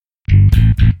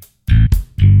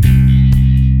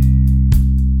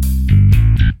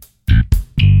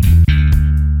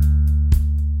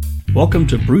Welcome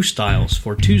to Brew Styles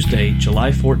for Tuesday,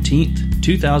 July 14th,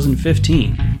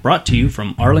 2015, brought to you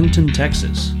from Arlington,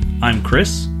 Texas. I'm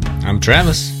Chris. I'm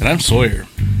Travis. And I'm Sawyer.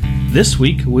 This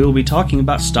week we will be talking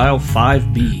about Style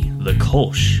 5B, the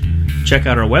Kolsch. Check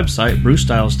out our website,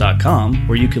 brewstyles.com,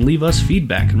 where you can leave us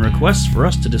feedback and requests for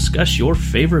us to discuss your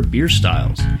favorite beer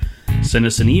styles. Send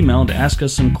us an email to ask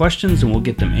us some questions and we'll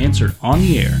get them answered on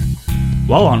the air.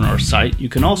 While on our site, you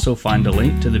can also find a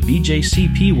link to the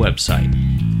BJCP website.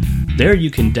 There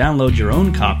you can download your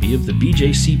own copy of the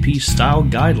BJCP Style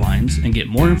Guidelines and get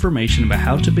more information about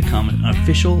how to become an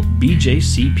official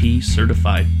BJCP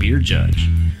certified beer judge.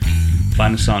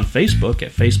 Find us on Facebook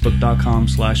at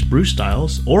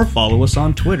facebook.com/brewstyles or follow us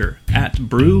on Twitter at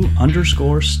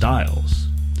brew_styles.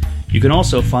 You can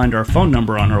also find our phone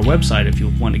number on our website if you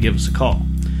want to give us a call.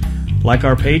 Like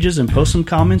our pages and post some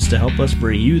comments to help us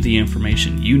bring you the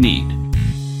information you need.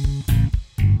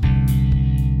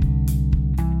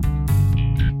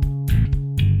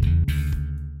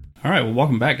 All right, well,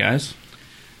 welcome back, guys.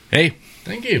 Hey,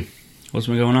 Thank you. What's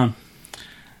been going on?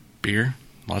 beer.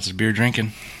 Lots of beer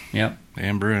drinking Yep,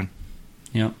 and brewing.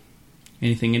 yep.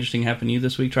 Anything interesting happen to you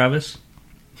this week, Travis?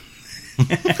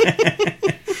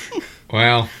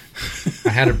 Well, I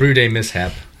had a brew day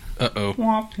mishap. Uh-oh.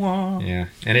 Wah, wah. Yeah,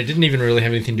 and it didn't even really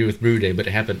have anything to do with brew day, but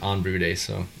it happened on brew day,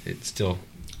 so it still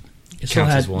counts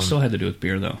as one. Still had to do with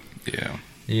beer, though. Yeah.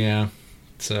 Yeah.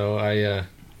 So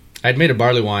I'd made a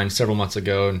barley wine several months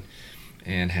ago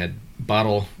and had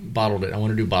bottled it. I want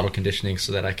to do bottle conditioning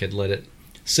so that I could let it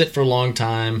sit for a long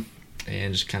time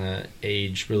and just kind of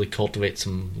age, really cultivate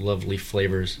some lovely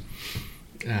flavors.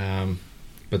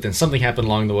 But then something happened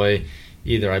along the way.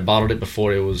 Either I bottled it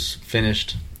before it was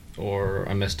finished, or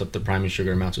I messed up the priming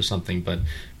sugar amounts or something. But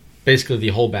basically, the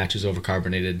whole batch is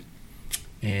overcarbonated,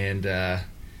 and I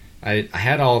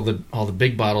had all the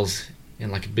big bottles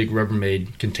in like a big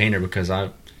Rubbermaid container because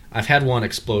I've had one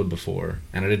explode before,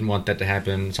 and I didn't want that to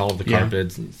happen. It's all of the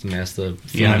carpets, it's a mess. The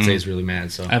fiance is really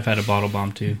mad. So I've had a bottle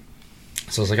bomb, too.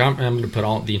 I was like, I'm going to put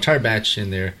all the entire batch in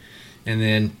there, and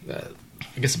then I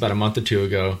guess about a month or two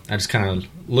ago, I just kind of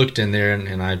looked in there,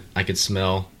 and I could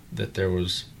smell that there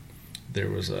was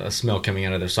a smell coming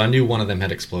out of there. So I knew one of them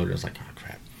had exploded. I was like, oh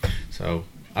crap! So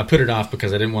I put it off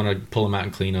because I didn't want to pull them out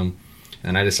and clean them,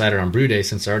 and I decided on brew day,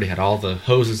 since I already had all the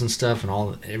hoses and stuff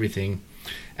and everything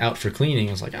out for cleaning,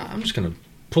 I was like, I'm just going to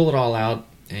pull it all out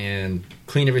and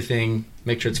clean everything,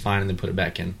 make sure it's fine, and then put it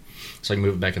back in so I can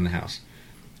move it back in the house.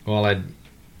 Well, I'd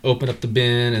open up the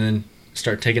bin and then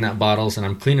start taking out bottles, and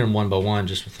I'm cleaning them one by one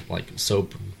just with like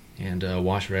soap and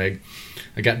wash rag.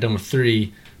 I got done with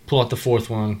 3, pull out the 4th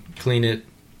one, clean it,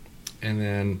 and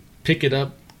then pick it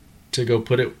up to go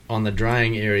put it on the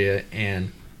drying area,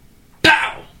 and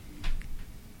pow!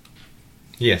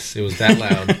 Yes, it was that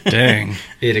loud. Dang.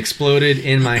 It exploded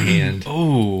in my hand.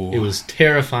 Oh. It was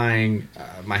terrifying.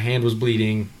 My hand was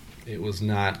bleeding. It was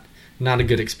not a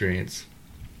good experience.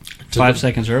 5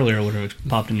 seconds earlier, it would have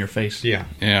popped in your face. Yeah.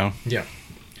 Yeah. Yeah.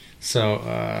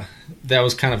 So that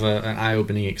was kind of an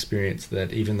eye-opening experience,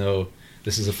 that even though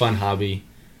this is a fun hobby,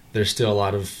 there's still a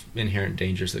lot of inherent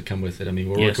dangers that come with it. I mean,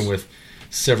 we're working with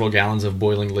several gallons of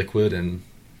boiling liquid, and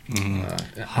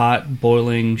Hot,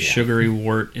 boiling, sugary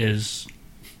wort is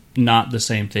not the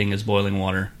same thing as boiling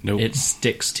water. Nope. It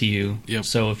sticks to you. Yep.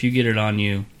 So if you get it on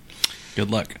you,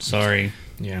 Good luck. sorry.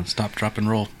 yeah. Stop, drop, and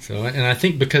roll. So, and I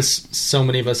think because so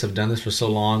many of us have done this for so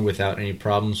long without any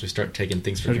problems, we start taking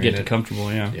things for Try to granted. get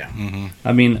comfortable, yeah. Yeah. Mm-hmm.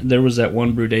 I mean, there was that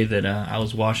one brew day that I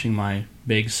was washing my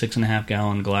big 6.5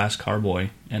 gallon glass carboy,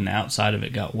 and the outside of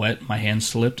it got wet. My hand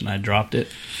slipped, and I dropped it.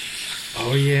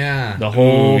 Oh yeah. The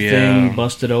whole yeah. thing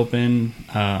busted open.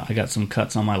 I got some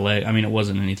cuts on my leg. I mean, it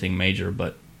wasn't anything major,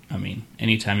 but I mean,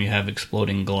 anytime you have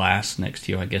exploding glass next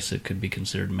to you, I guess it could be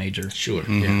considered major. Sure.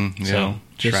 Mm-hmm. Yeah. Yeah. So,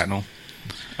 just Shrapnel.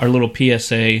 our little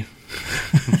PSA,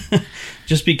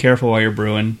 just be careful while you're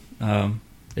brewing.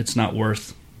 It's not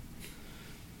worth,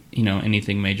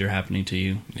 anything major happening to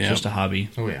you. It's Yep. just a hobby.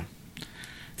 Oh yeah.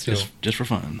 So Just for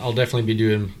fun. I'll definitely be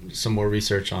doing some more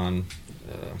research on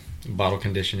bottle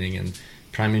conditioning and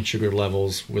priming sugar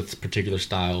levels with particular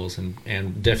styles,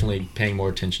 and definitely paying more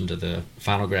attention to the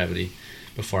final gravity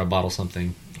before I bottle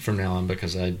something from now on,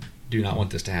 because I do not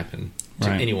want this to happen to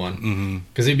Right. anyone. Mm-hmm.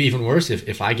 Because it'd be even worse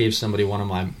if I gave somebody one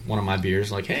of my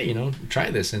beers, like, hey, try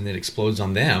this, and it explodes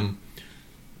on them.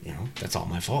 That's all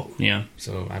my fault. Yeah.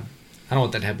 So I don't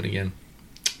want that to happen again.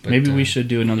 But, Maybe we should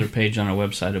do another page on our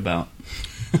website about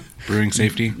Brewing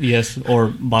safety. yes, or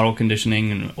bottle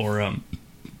conditioning or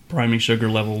priming sugar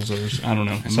levels, or I don't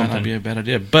know, It might something. not be a bad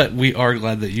idea, but we are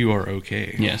glad that you are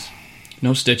okay. Yes,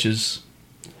 no stitches.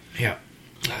 Yeah.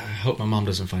 I hope my mom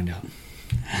doesn't find out.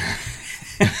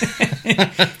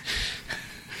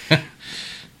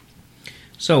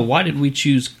 So, why did we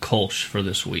choose Kolsch for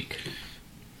this week?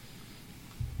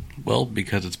 Well,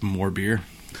 because it's more beer.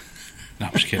 No,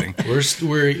 I'm just kidding.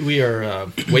 We are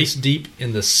waist deep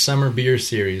in the summer beer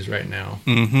series right now.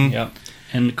 Mm-hmm. Yep.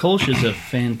 And Kolsch is a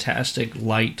fantastic,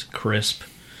 light, crisp,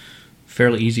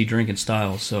 fairly easy drinking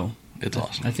style. So It's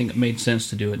awesome. I think it made sense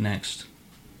to do it next.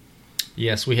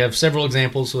 Yes, we have several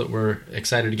examples that we're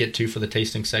excited to get to for the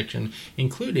tasting section,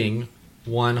 including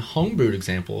one homebrewed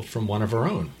example from one of our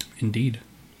own. Indeed.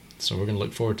 So we're going to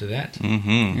look forward to that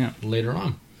Mm-hmm. Yeah. later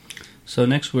on. So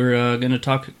next we're going to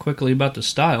talk quickly about the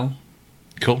style.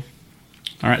 Cool.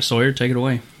 All right, Sawyer, take it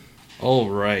away. All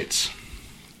right.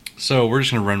 So we're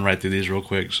just going to run right through these real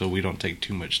quick so we don't take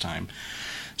too much time.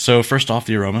 So first off,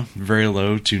 the aroma. Very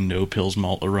low to no Pils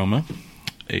malt aroma.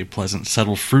 A pleasant,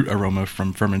 subtle fruit aroma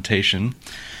from fermentation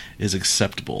is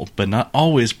acceptable, but not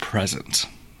always present.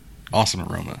 Awesome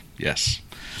aroma, yes.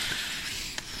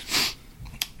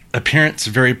 Appearance,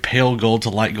 very pale gold to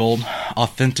light gold.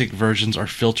 Authentic versions are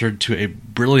filtered to a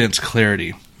brilliant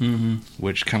clarity,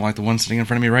 which kind of like the one sitting in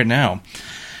front of me right now.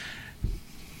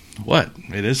 What?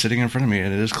 It is sitting in front of me,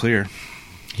 and it is clear.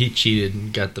 He cheated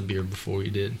and got the beer before we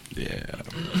did. Yeah.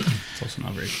 It's also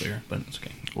not very clear, but it's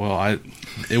okay. Well,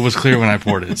 it was clear when I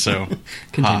poured it, so...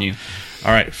 Continue.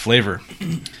 All right, flavor.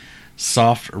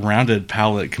 Soft, rounded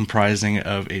palate comprising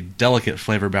of a delicate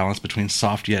flavor balance between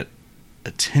soft yet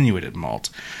attenuated malt,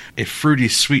 a fruity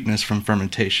sweetness from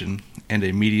fermentation, and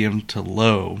a medium to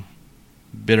low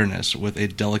bitterness with a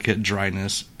delicate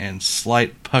dryness and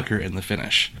slight pucker in the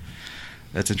finish.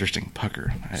 That's interesting,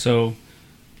 pucker. So,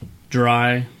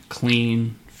 dry,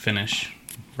 clean finish,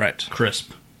 Right,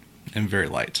 crisp. and very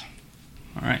light.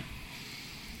 All right.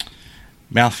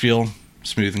 Mouthfeel,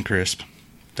 smooth and crisp.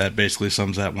 That basically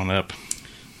sums that one up.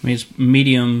 I mean, it's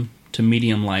medium to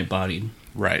medium light bodied,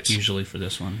 Right, usually for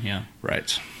this one, yeah.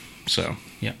 right. So,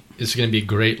 It's going to be a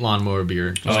great lawnmower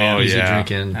beer. Just Oh, easy yeah.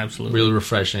 drinking, Absolutely. really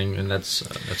refreshing, and that's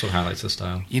what highlights the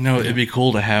style. it'd be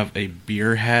cool to have a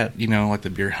beer hat, like the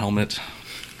beer helmet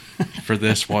for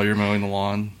this while you're mowing the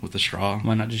lawn with the straw.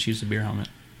 Why not just use the beer helmet?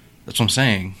 That's what I'm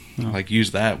saying. Oh. Like,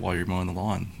 use that while you're mowing the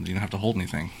lawn. You don't have to hold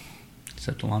anything.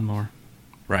 Except the lawnmower.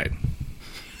 Right.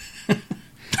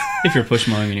 If you're push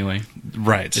mowing anyway.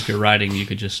 Right. If you're riding, you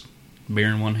could just beer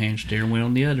in one hand, steering wheel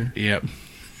in the other. Yep.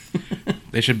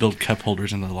 They should build cup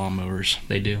holders into lawnmowers.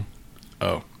 They do.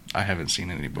 Oh, I haven't seen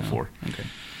any before. Okay.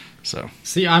 So,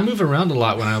 See, I move around a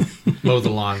lot when I mow the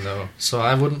lawn, though, so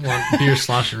I wouldn't want beer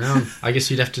sloshing around. I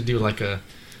guess you'd have to do like a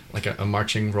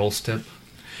marching roll step,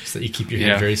 so that you keep your head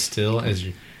Yeah. very still as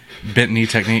you. bent knee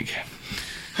technique.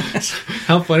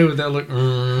 How funny would that look?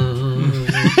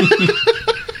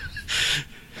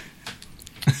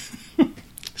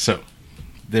 So,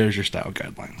 there's your style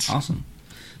guidelines. Awesome.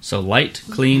 So light,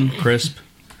 clean, crisp.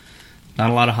 Not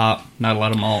a lot of hop, not a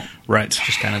lot of malt. Right.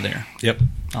 Just kind of there. Yep.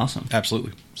 Awesome.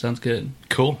 Absolutely. Sounds good.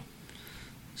 Cool.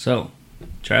 So,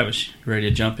 Travis, you ready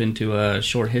to jump into a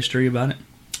short history about it?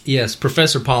 Yes,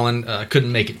 Professor Pollen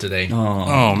couldn't make it today.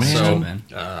 Oh, man. So man.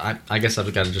 I guess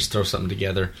I've got to just throw something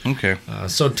together. Okay.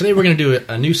 So today we're going to do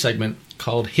a new segment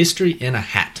called History in a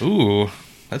Hat. Ooh,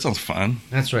 that sounds fun.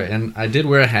 That's right, and I did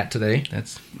wear a hat today.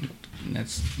 That's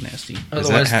nasty. Is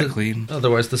that hat clean?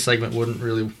 Otherwise, the segment wouldn't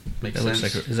really make That sense.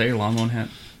 looks like is that your lawn mowing hat?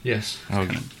 Yes. Oh,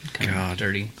 Kind God. of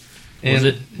dirty.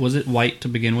 And Was it white to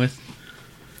begin with?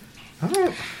 I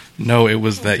don't No, it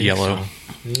was that think yellow.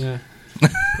 so. Yeah,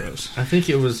 Gross. I think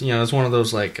it was. It's one of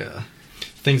those like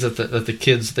things that the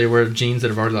kids they wear jeans that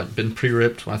have already like been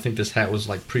pre-ripped. I think this hat was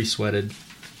like pre-sweated.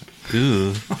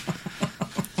 Ooh.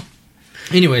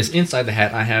 Anyways, inside the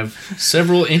hat, I have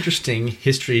several interesting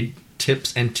history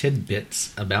tips and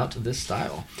tidbits about this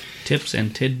style. Tips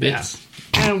and tidbits.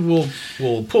 And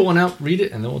we'll pull one out, read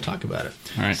it, and then we'll talk about it.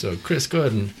 All right. So, Chris, go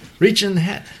ahead and reach in the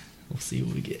hat. We'll see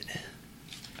what we get.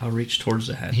 I'll reach towards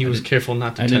the hat. He I was didn't- careful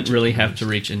not to I touch didn't really it. have to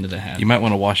reach into the hat. You might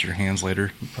want to wash your hands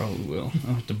later. Probably will.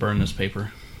 I'll have to burn this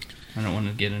paper. I don't want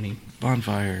to get any.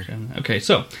 Bonfire. Okay,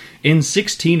 so in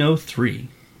 1603,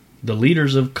 the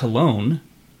leaders of Cologne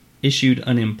issued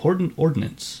an important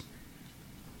ordinance.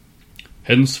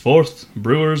 Henceforth,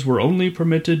 brewers were only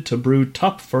permitted to brew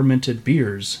top fermented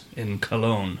beers in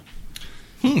Cologne.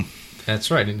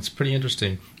 That's right, and it's pretty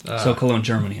interesting. So Cologne,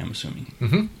 Germany, I'm assuming.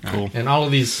 Mhm. Cool. And all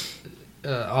of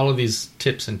these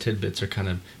tips and tidbits are kind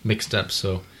of mixed up.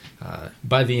 So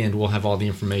by the end, we'll have all the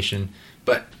information.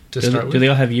 But to start Do with, they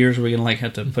all have years where we can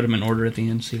have to put them in order at the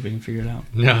end, see if we can figure it out?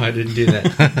 no, I didn't do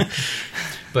that.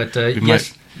 But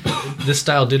yes, this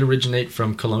style did originate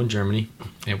from Cologne, Germany,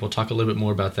 and we'll talk a little bit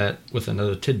more about that with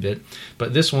another tidbit.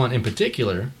 But this one in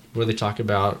particular, where they talk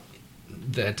about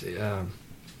that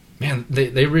man,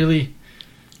 they really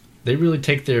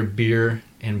take their beer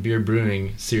and beer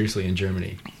brewing seriously in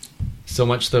Germany. So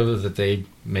much so that they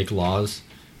make laws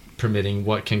permitting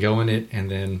what can go in it, and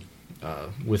then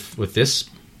with this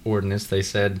ordinance, they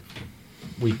said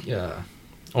we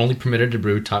only permitted to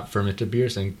brew top fermented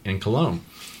beers in Cologne.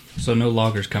 So no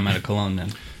lagers come out of Cologne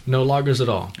then? No lagers at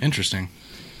all. Interesting.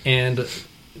 And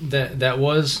that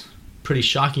was pretty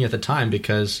shocking at the time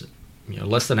because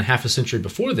less than a half a century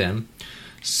before them,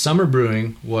 summer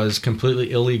brewing was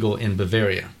completely illegal in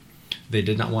Bavaria. They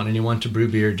did not want anyone to brew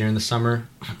beer during the summer,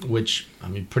 which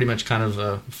pretty much kind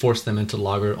of forced them into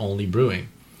lager-only brewing.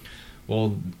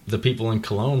 Well, the people in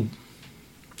Cologne,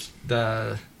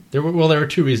 there were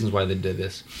two reasons why they did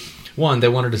this. One, they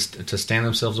wanted to stand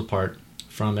themselves apart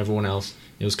from everyone else.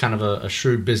 It was kind of a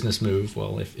shrewd business move.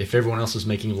 Well, if everyone else is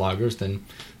making lagers, then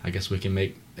I guess we can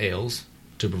make ales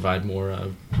to provide more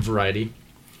variety.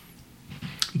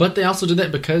 But they also did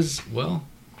that because, well,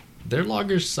 their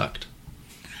lagers sucked.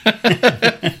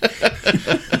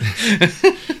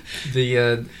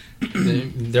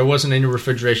 There wasn't any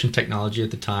refrigeration technology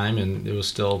at the time, and it was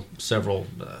still several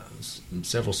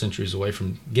centuries away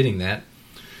from getting that.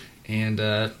 And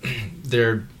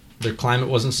their climate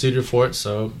wasn't suited for it,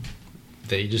 so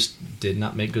they just did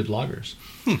not make good lagers.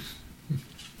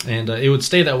 And it would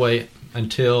stay that way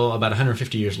until about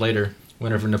 150 years later,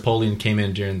 whenever Napoleon came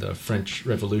in during the French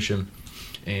Revolution,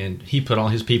 and he put all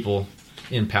his people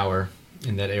in power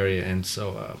in that area, and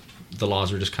so the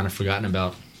laws were just kind of forgotten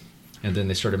about, and then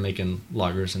they started making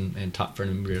lagers and top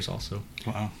fermented beers also.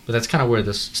 Wow. But that's kind of where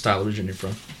this style originated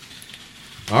from.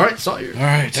 All right, Sawyer. All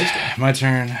right, my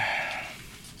turn.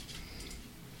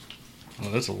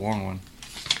 Oh, that's a long one.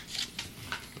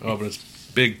 Oh, but it's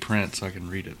big print, so I can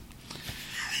read it.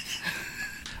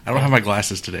 I don't have my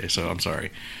glasses today, so I'm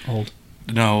sorry. Old.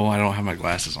 No, I don't have my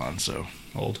glasses on, so...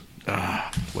 Old.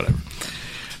 Whatever.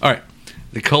 All right.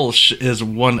 The Kolsch is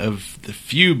one of the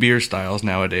few beer styles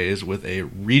nowadays with a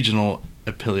regional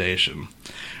appellation,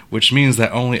 which means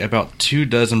that only about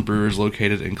 24 brewers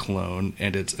located in Cologne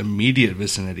and its immediate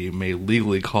vicinity may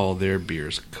legally call their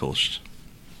beers Kolsch.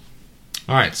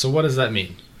 All right, so what does that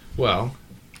mean? Well,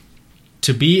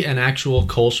 to be an actual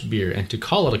Kolsch beer and to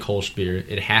call it a Kolsch beer,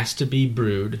 it has to be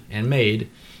brewed and made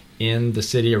in the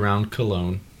city around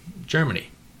Cologne, Germany.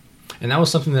 And that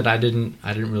was something that I didn't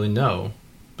really know,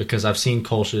 because I've seen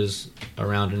Kolsch's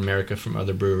around in America from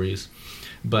other breweries.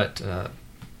 But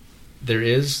there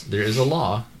is a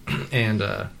law, and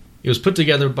it was put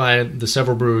together by the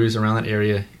several breweries around that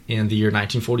area in the year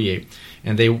 1948,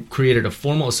 and they created a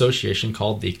formal association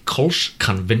called the Kolsch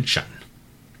Convention,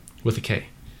 with a K.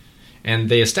 And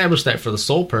they established that for the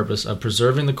sole purpose of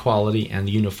preserving the quality and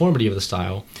the uniformity of the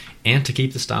style, and to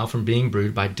keep the style from being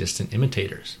brewed by distant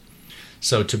imitators.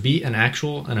 So to be an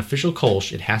official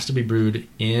Kolsch, it has to be brewed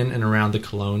in and around the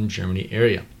Cologne, Germany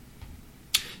area.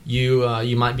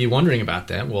 You might be wondering about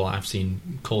that. Well, I've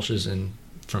seen Kolsch's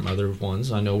from other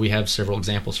ones. I know we have several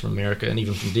examples from America and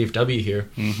even from DFW here.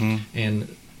 Mm-hmm.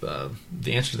 And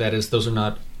the answer to that is those are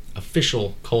not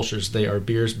official Kolsch's. They are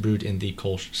beers brewed in the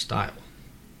Kolsch style.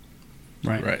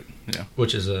 Right. Yeah.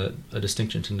 Which is a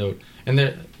distinction to note. And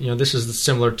this is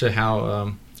similar to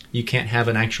how you can't have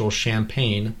an actual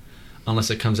champagne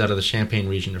unless it comes out of the Champagne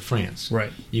region of France.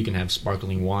 Right. You can have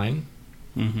sparkling wine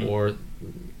or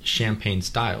champagne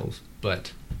styles,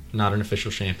 but not an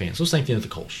official champagne. So same thing with the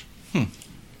Kolsch.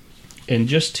 And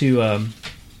just to,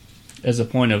 as a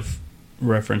point of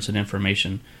reference and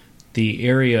information, the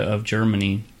area of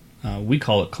Germany, we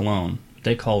call it Cologne.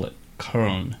 They call it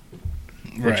Köln,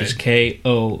 which is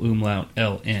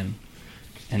K-O-umlaut-L-N.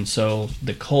 And so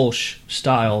the Kolsch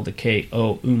style, the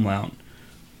K-O-umlaut,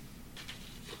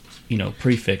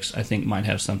 prefix, I think might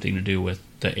have something to do with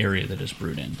the area that it's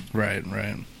brewed in. Right.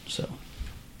 So,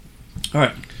 all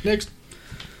right, next.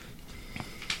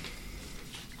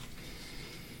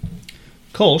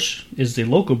 Kolsch is the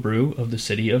local brew of the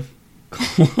city of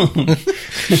Cologne.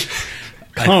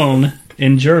 Köln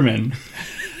in German.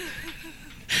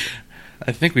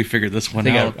 I think we figured this one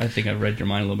out. I think I read your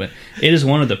mind a little bit. It is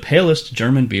one of the palest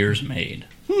German beers made.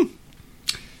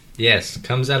 Yes,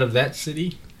 comes out of that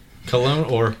city, Cologne,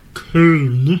 or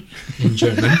Köln in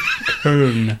German.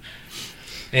 Köln.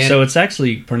 And so it's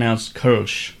actually pronounced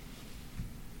Kolsch,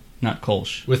 not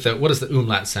Kolsch. With what is the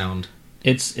umlaut sound?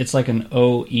 It's like an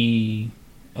O-E,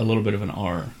 a little bit of an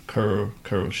R. Kolsch.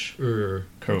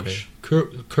 Kolsch.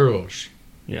 Kolsch.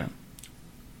 Yeah.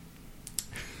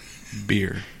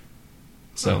 Beer.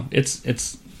 So it's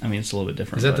a little bit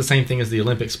different. Is that the same thing as the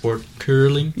Olympic sport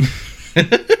curling?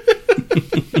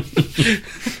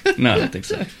 No, I don't think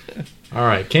so. All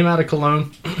right, came out of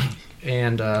Cologne,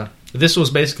 And this was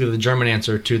basically the German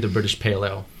answer to the British Pale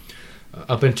Ale.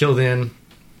 Up until then,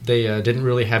 they didn't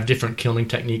really have different kilning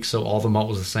techniques, so all the malt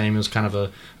was the same. It was kind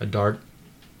of a dark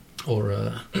or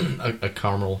a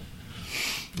caramel.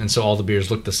 And so all the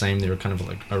beers looked the same. They were kind of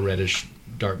like a reddish,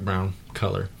 dark brown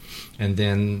color. And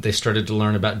then they started to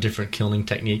learn about different kilning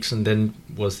techniques, and then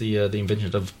was the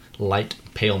invention of light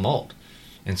pale malt.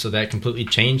 And so that completely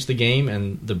changed the game,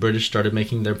 and the British started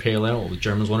making their pale ale. The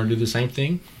Germans wanted to do the same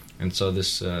thing, and so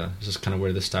this is kind of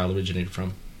where this style originated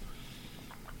from.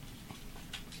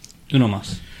 Uno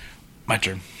mas. My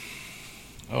turn.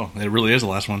 Oh, it really is the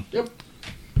last one. Yep.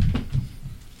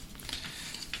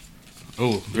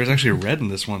 Oh, there's actually red in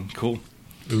this one. Cool.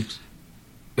 Oops.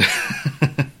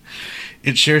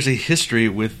 It shares a history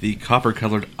with the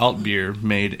copper-colored alt beer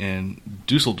made in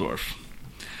Dusseldorf.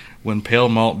 When pale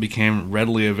malt became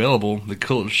readily available, the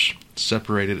Kolsch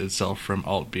separated itself from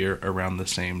alt beer around the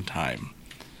same time.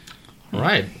 All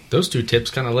right. Those two tips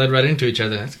kind of led right into each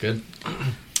other. That's good.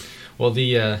 Well,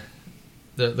 the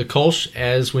Kolsch,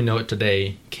 as we know it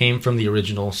today, came from the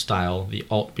original style, the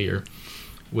alt beer,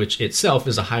 which itself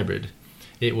is a hybrid.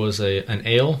 It was an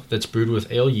ale that's brewed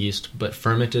with ale yeast, but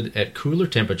fermented at cooler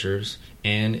temperatures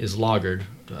and is lagered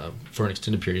for an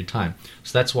extended period of time.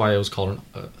 So that's why it was called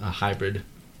a hybrid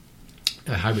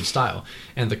style.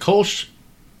 And the Kolsch,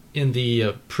 in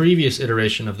the previous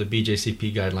iteration of the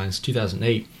BJCP guidelines,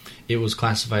 2008, it was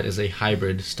classified as a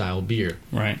hybrid style beer.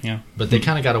 Right. Yeah. But they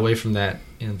kind of got away from that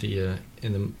in the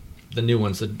new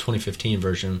ones, the 2015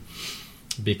 version,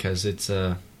 because it's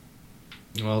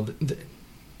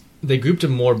they grouped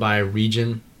them more by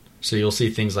region. So you'll see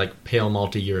things like pale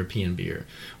malty European beer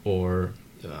or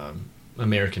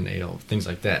American ale, things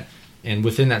like that. And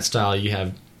within that style, you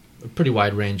have a pretty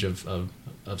wide range of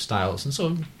styles. And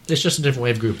so it's just a different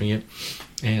way of grouping it.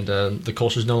 And the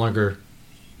Kolsch is no longer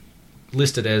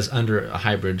listed as under a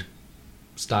hybrid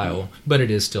style, but it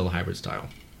is still a hybrid style.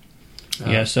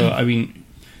 Yeah, so, I mean,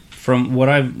 from what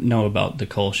I know about the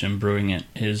Kolsch and brewing it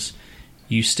is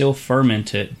you still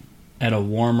ferment it at a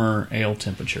warmer ale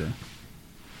temperature.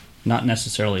 Not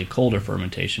necessarily a colder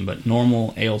fermentation, but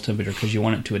normal ale temperature, because you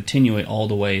want it to attenuate all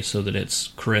the way so that it's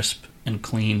crisp and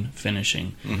clean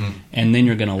finishing. Mm-hmm. And then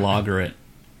you're going to lager it,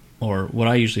 or what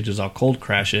I usually do is I'll cold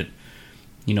crash it,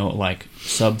 like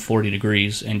sub 40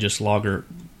 degrees, and just lager,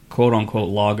 quote unquote,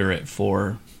 lager it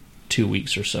for 2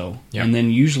 weeks or so. Yep. And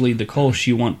then usually the Kolsch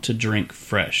you want to drink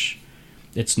fresh.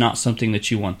 It's not something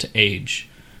that you want to age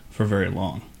for very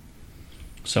long.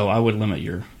 So I would limit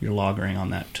your lagering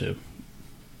on that to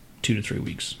 2 to 3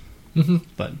 weeks. Mm-hmm.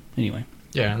 But anyway.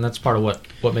 Yeah, and that's part of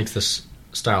what makes this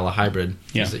style a hybrid,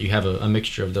 is that you have a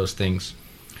mixture of those things.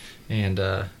 And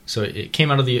so it came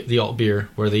out of the alt beer,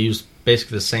 where they used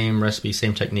basically the same recipe,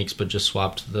 same techniques, but just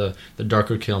swapped the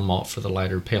darker kiln malt for the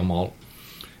lighter pale malt,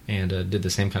 and did the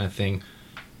same kind of thing.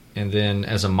 And then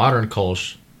as a modern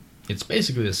Kolsch, it's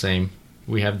basically the same.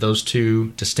 We have those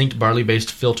two distinct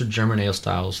barley-based filtered German ale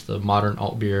styles, the modern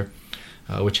alt beer,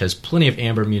 which has plenty of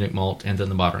amber Munich malt, and then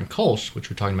the modern Kolsch, which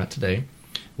we're talking about today,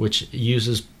 which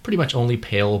uses pretty much only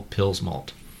pale Pils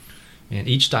malt. And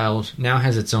each style now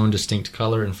has its own distinct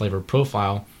color and flavor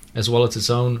profile, as well as its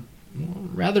own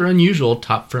rather unusual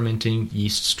top fermenting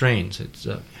yeast strains. It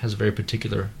has a very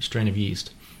particular strain of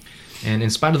yeast. And in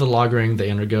spite of the lagering they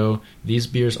undergo, these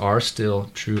beers are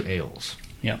still true ales.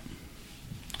 Yep.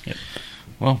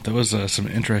 Well, that was some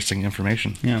interesting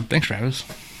information. Yeah. Thanks, Travis.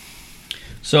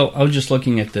 So I was just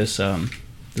looking at this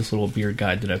this little beer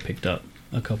guide that I picked up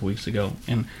a couple weeks ago,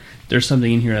 and there's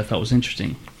something in here I thought was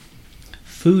interesting.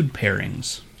 Food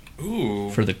pairings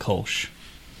for the Kolsch.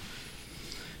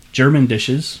 German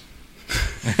dishes.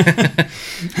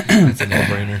 That's a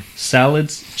no-brainer.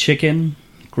 Salads, chicken,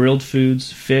 grilled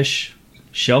foods, fish,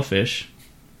 shellfish,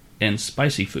 and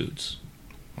spicy foods.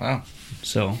 Wow.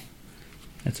 So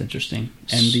that's interesting.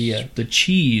 And the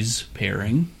cheese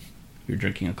pairing, if you're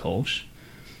drinking a Kolsch,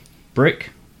 Brick,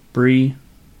 Brie,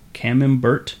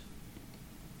 Camembert.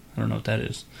 I don't know what that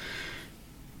is.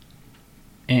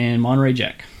 And Monterey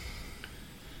Jack.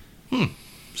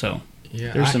 So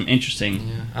Yeah, there's some interesting.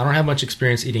 Yeah, I don't have much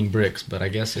experience eating bricks, but I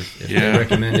guess if they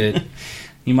recommend it,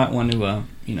 you might want to,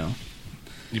 You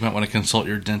might want to consult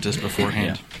your dentist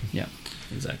beforehand. Yeah,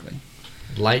 exactly.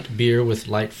 Light beer with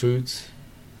light foods.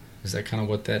 Is that kind of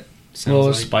what that sounds Well,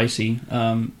 like? it's spicy.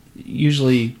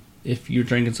 Usually, if you're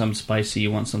drinking something spicy,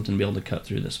 you want something to be able to cut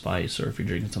through the spice, or if you're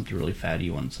drinking something really fatty,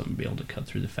 you want something to be able to cut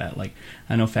through the fat. Like,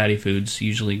 I know fatty foods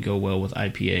usually go well with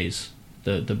IPAs.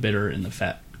 The bitter and the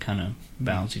fat kind of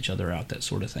balance each other out, that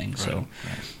sort of thing. Right,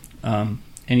 So,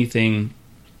 anything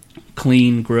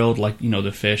clean, grilled, like,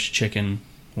 the fish, chicken,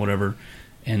 whatever,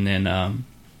 and then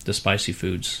spicy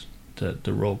foods,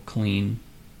 the real clean,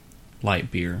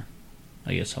 light beer,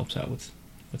 I guess, helps out with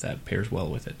that, pairs well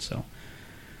with it. So,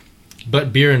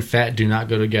 But beer and fat do not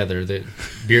go together.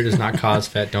 Beer does not cause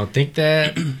fat. Don't think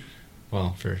that.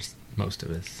 Well, for most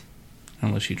of us.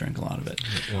 unless you drink a lot of it.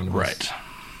 One of us. Right.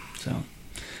 So,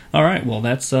 all right. Well,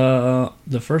 that's the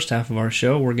first half of our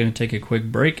show. We're going to take a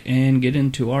quick break and get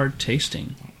into our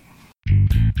tasting.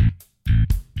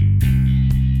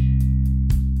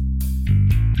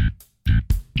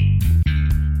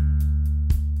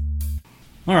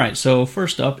 All right, so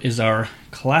first up is our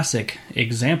classic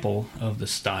example of the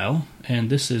style, and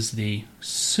this is the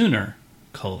Sooner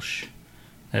Kolsch.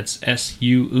 That's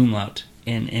SUNNER.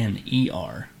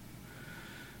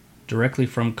 Directly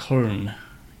from Köln,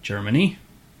 Germany,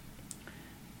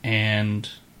 and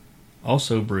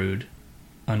also brewed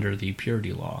under the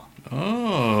purity law.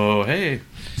 Oh, hey. It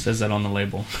says that on the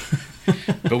label.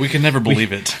 But we can never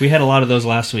believe it. We had a lot of those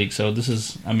last week, so this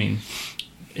is, I mean,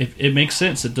 it makes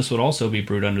sense that this would also be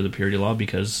brewed under the purity law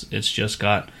because it's just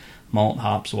got malt,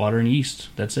 hops, water, and yeast.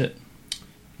 That's it.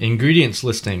 Ingredients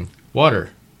listing: water,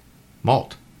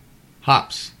 malt,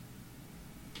 hops.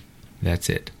 That's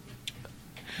it.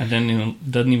 And then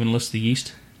it doesn't even list the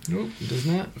yeast. Nope, it does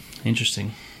not.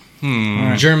 Interesting. Hmm. All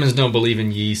right. Germans don't believe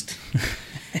in yeast.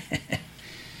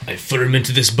 I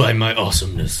fermented this by my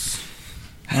awesomeness.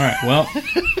 All right, well,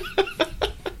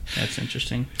 that's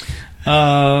interesting.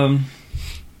 Wow,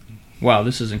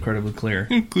 this is incredibly clear.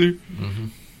 Clear.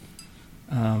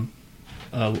 Mm-hmm.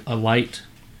 A light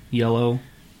yellow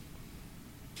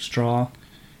straw.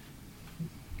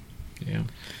 Yeah.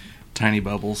 Tiny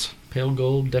bubbles. Pale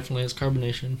gold definitely has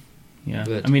carbonation. Yeah,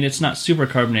 But- I mean, it's not super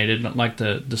carbonated, not like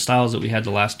the styles that we had the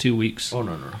last 2 weeks. Oh,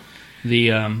 no.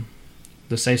 The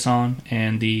Saison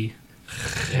and the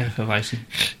Hefeweizen.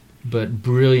 But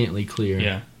brilliantly clear.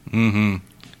 Yeah, Mm-hmm.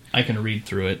 I can read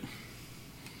through it.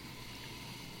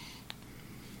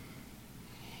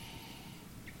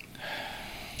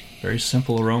 Very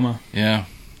simple aroma. Yeah.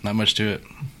 Not much to it.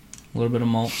 A little bit of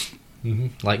malt.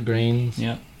 Mm-hmm. Light grains.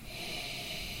 Yeah.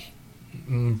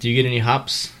 Do you get any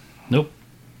hops? Nope.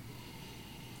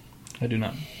 I do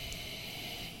not.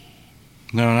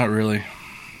 No, not really.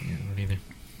 Yeah, not either.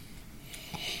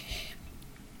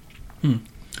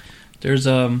 There's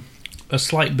a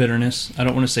slight bitterness. I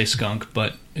don't want to say skunk,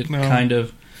 but it No. kind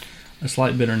of a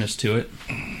slight bitterness to it.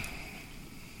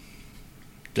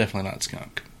 Definitely not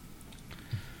skunk.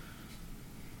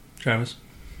 Travis?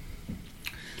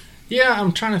 Yeah,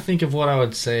 I'm trying to think of what I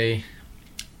would say.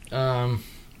 I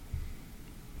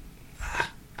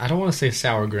don't want to say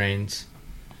sour grains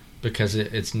because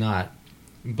it's not,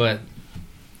 but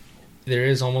there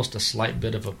is almost a slight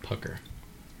bit of a pucker.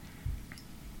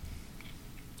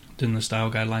 Didn't the style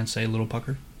guidelines say little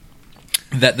pucker?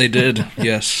 That they did,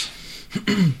 yes.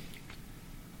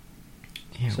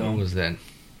 Yeah, So- what was that?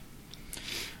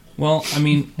 Well, I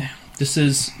mean, this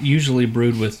is usually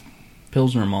brewed with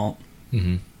Pilsner malt,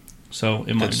 Mm-hmm. so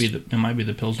it might That's- be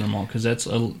the Pilsner malt because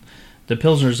the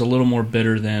Pilsner is a little more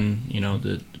bitter than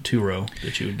the two-row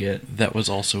that you would get. That was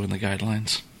also in the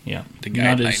guidelines. Yeah, The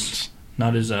not guidelines.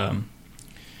 as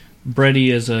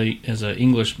bready as a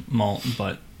English malt,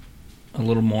 but a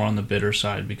little more on the bitter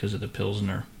side because of the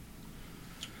Pilsner.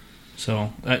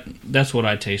 So that's what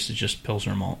I taste, is just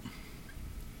Pilsner malt.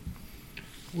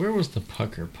 Where was the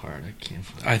pucker part? I can't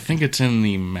find I think it's in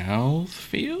the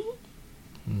mouthfeel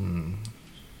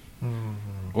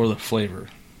or the flavor,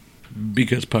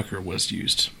 because pucker was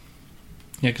used.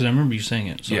 Yeah, because I remember you saying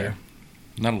it. So Yeah.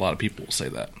 Not a lot of people will say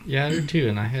that. Yeah, I did too,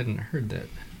 and I hadn't heard that.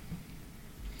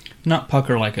 Not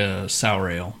pucker like a sour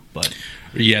ale, but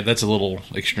Yeah, that's a little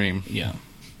extreme. yeah.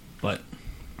 But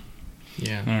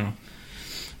Yeah. I don't know.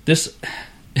 This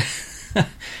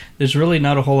there's really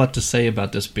not a whole lot to say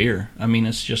about this beer. I mean,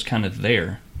 it's just kind of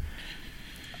there.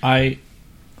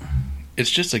 It's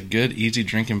just a good, easy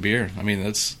drinking beer. I mean,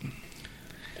 that's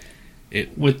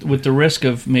it. With the risk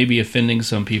of maybe offending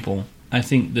some people, I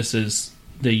think this is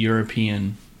the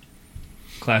European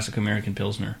classic American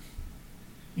Pilsner.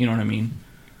 You know what I mean?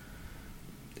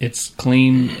 It's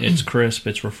clean, it's crisp,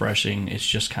 it's refreshing, it's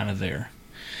just kind of there.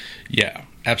 Yeah,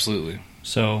 absolutely.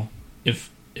 So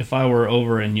if I were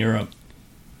over in Europe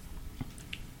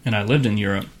and I lived in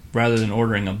Europe, rather than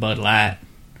ordering a Bud Light,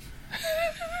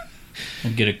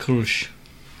 I'd get a Kolsch.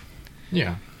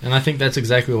 Yeah. And I think that's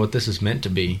exactly what this is meant to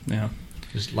be. Yeah.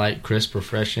 Just light, crisp,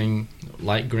 refreshing,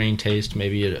 light grain taste,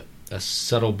 maybe a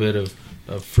subtle bit of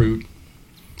fruit,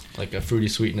 like a fruity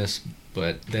sweetness,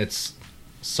 but that's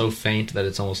so faint that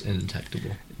it's almost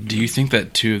indetectable. Do you think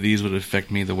that 2 of these would affect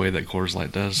me the way that Coors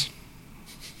Light does?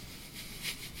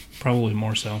 Probably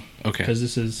more so. Okay. Because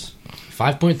this is... If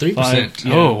 5.3%.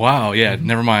 Yeah. Oh, wow. Yeah,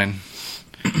 never mind.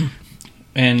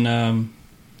 And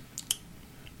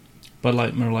Bud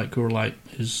Light, Miller Lite, Coors Light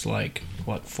is like,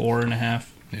 what, 4.5?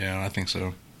 Yeah, I think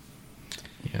so.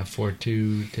 Yeah,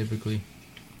 4.2 typically.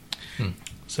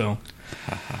 So,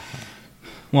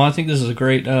 well, I think this is a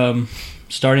great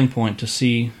starting point to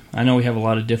see. I know we have a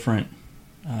lot of different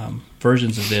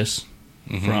versions of this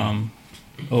from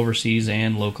overseas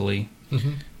and locally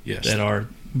Yes. that are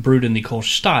brewed in the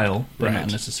Kolsch style, but Right.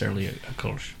 not necessarily a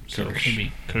Kolsch. So it Kolsch. could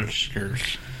be Kolsch.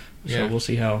 Kirsch. So Yeah. we'll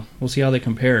see how they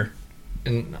compare.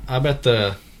 And I bet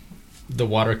the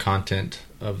water content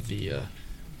of the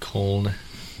Köln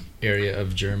area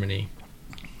of Germany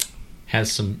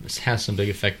has some big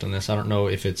effect on this. I don't know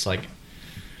if it's like,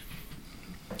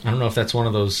 I don't know if that's one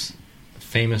of those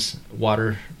famous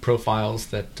water profiles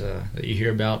that you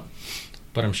hear about,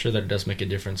 but I'm sure that it does make a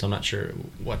difference. I'm not sure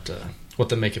what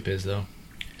the makeup is though.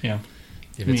 Yeah.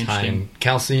 If it's high in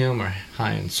calcium or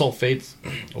high in sulfates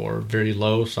or very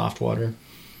low soft water.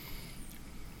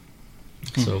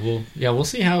 So we'll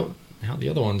see how the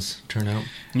other ones turn out.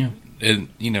 Yeah. And,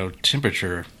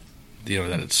 temperature,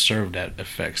 that it's served at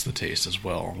affects the taste as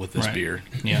well with this Right. beer.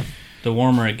 Yeah. The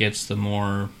warmer it gets, the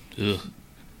more Ugh.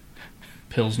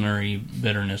 pilsner-y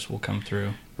bitterness will come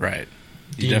through. Right.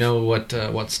 Do you know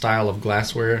what style of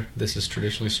glassware this is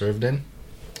traditionally served in?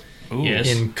 Ooh. Yes.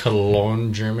 In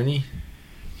Cologne, Germany.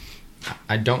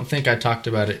 I don't think I talked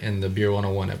about it in the Beer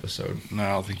 101 episode. No, I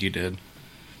don't think you did.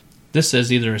 This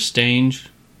says either a Stange,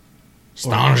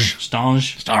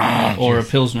 Stange. or a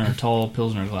Pilsner, a tall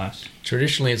Pilsner glass.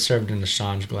 Traditionally, it's served in a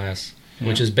Stange glass,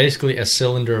 which is basically a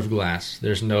cylinder of glass.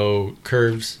 There's no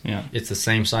curves. Yeah. It's the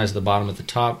same size at the bottom at the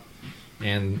top,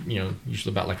 and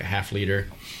usually about like a half liter.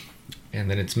 And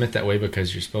then it's meant that way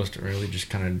because you're supposed to really just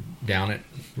kind of down it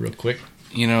real quick.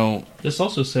 This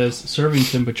also says serving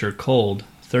temperature cold,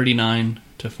 39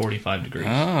 to 45 degrees.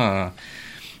 I'd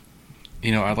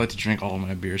like to drink all of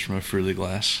my beers from a Frühling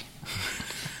glass.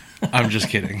 I'm just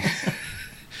kidding.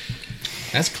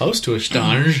 That's close to a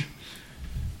Stange.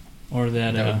 Or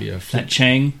that That would be a flip. that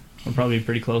Chang. We're probably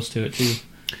pretty close to it too.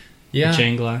 Yeah, The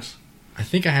Chang glass. I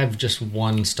think I have just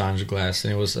one Stange glass,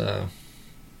 and it was Oh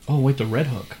wait, the Red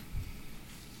Hook.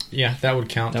 yeah, that would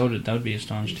count. That would be a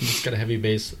Stange too. It's got a heavy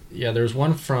base. Yeah, there's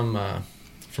one from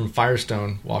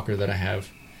Firestone Walker that I have.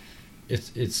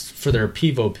 It's for their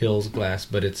Pivo Pills glass,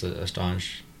 but it's a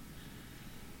Stange.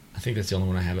 I think that's the only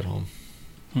one I have at home.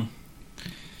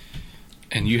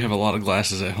 And you have a lot of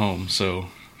glasses at home, so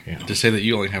Yeah. to say that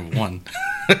you only have one.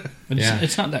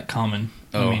 It's not that common.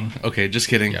 Oh, I mean, okay, just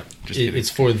kidding. Yeah. Just kidding. It's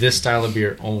for this style of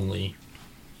beer only,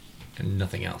 and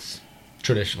nothing else.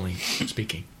 Traditionally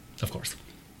speaking, of course.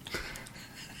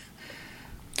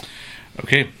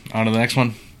 Okay, on to the next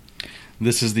one.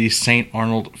 This is the St.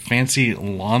 Arnold Fancy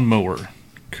Lawnmower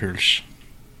Kirsch.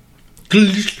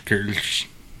 Kirsch.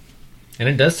 And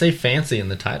it does say fancy in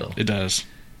the title. It does.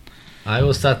 I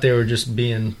always thought they were just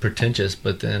being pretentious,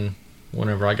 but then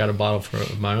whenever I got a bottle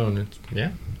of my own,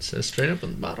 it says straight up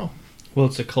in the bottle. well,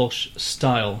 it's a Kolsch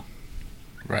style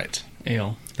Right.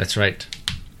 ale. That's right.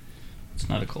 It's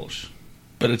not a Kolsch.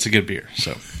 But it's a good beer,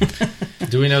 so.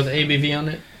 Do we know the ABV on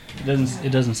it?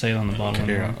 It doesn't say it on the bottle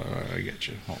Here, anymore. I get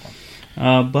you. Hold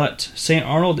on. But St.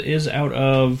 Arnold is out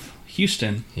of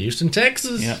Houston. Houston,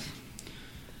 Texas. Yep.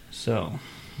 So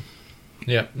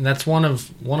Yeah, and that's one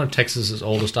of Texas's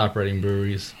oldest operating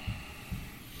breweries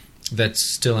that's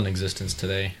still in existence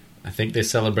today. I think they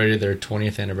celebrated their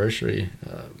 20th anniversary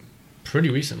pretty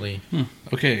recently.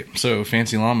 Okay, so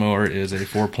Fancy Lawnmower is a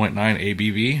 4.9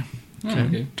 ABV,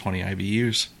 okay. 20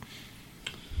 IBUs.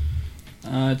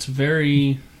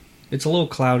 It's a little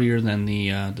cloudier than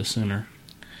the Sooner.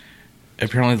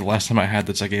 Apparently, the last time I had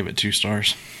this, I gave it 2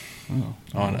 stars Oh,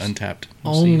 on Untapped.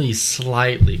 Only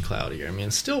slightly cloudier. I mean,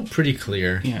 it's still pretty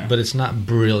clear, Yeah. but it's not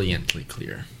brilliantly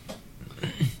clear.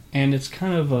 And it's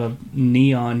kind of a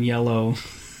neon yellow.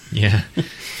 Yeah,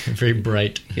 very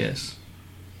bright. Yes.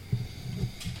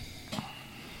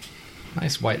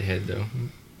 Nice white head, though.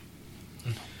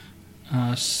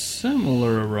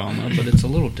 Similar aroma, but it's a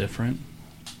little different.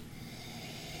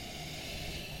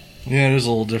 Yeah, it is a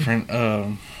little different.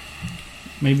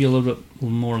 Maybe a little bit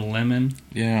more lemon.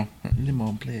 Yeah.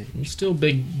 Lemon play. Still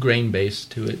big grain base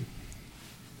to it.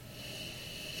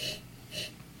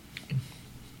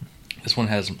 This one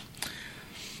has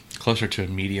closer to a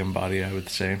medium body, I would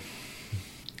say,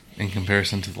 in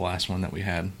comparison to the last one that we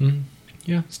had.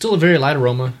 Yeah, still a very light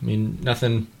aroma. I mean,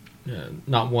 nothing,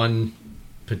 not one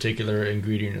particular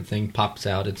ingredient or thing pops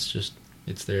out. It's just,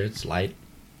 it's there. It's light.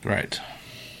 Right.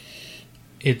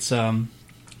 It's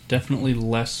definitely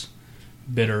less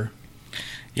bitter.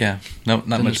 Yeah, no, not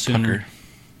Than the much Sooner. pucker.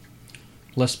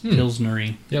 Less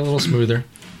Pilsnery. Yeah, a little smoother.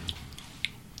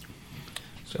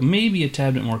 So maybe a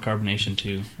tad bit more carbonation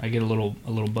too. I get a little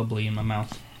bubbly in my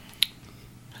mouth.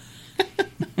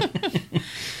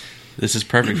 This is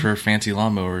perfect for fancy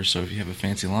lawnmowers. So if you have a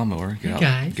fancy lawnmower, Hey,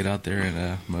 guys. get out there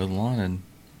and mow the lawn and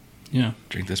Yeah,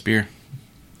 drink this beer.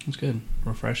 it's good.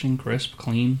 Refreshing, crisp,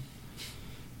 clean.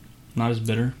 Not as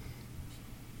bitter.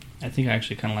 I think I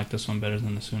actually kind of like this one better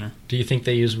than the Sooner. Do you think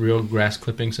they use real grass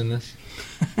clippings in this?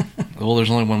 Well,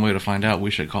 there's only one way to find out. We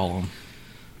should call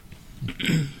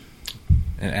them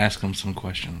and ask them some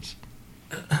questions.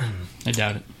 I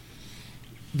doubt it.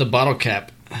 The bottle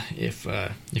cap. If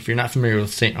you're not familiar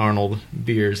with St. Arnold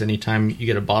beers, anytime you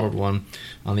get a bottled one,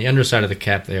 on the underside of the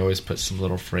cap they always put some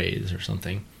little phrase or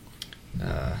something.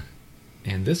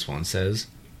 And this one says,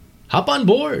 "Hop on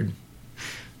board."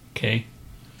 Okay.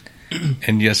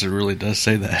 And yes, it really does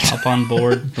say that. Hop on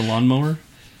board the lawnmower.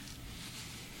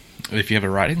 If you have a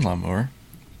riding lawnmower,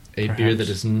 A Perhaps. beer that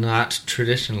is not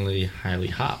traditionally highly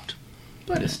hopped,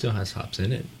 but it still has hops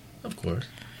in it, of course.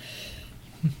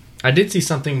 I did see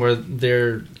something where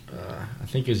I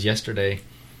think it was yesterday,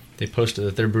 they posted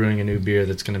that they're brewing a new beer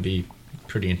that's going to be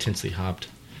pretty intensely hopped.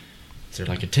 So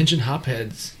they're like, "Attention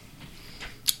hopheads."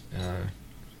 I don't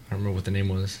remember what the name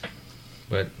was.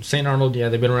 But St. Arnold, yeah,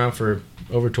 they've been around for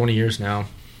over 20 years now.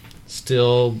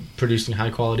 Still producing high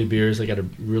quality beers. They got a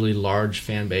really large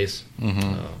fan base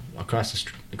across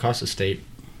the state,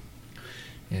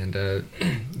 and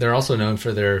they're also known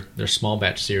for their small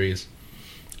batch series.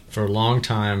 For a long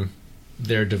time,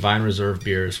 their Divine Reserve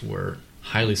beers were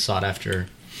highly sought after,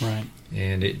 Right.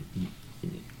 and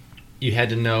you had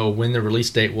to know when the release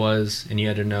date was, and you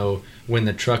had to know when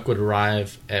the truck would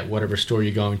arrive at whatever store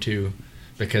you're going to,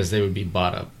 because they would be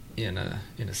bought up in a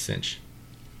cinch.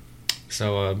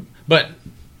 So, but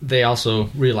they also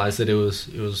realized that it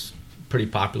was pretty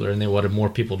popular, and they wanted more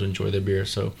people to enjoy their beer.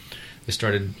 So they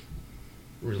started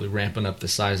really ramping up the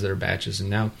size of their batches, and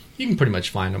now you can pretty much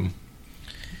find them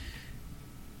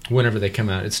whenever they come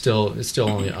out. It's still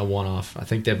only a one-off. I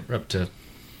think they're up to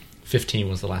 15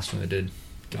 was the last one they did.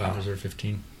 Divine Reserve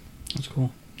 15. That's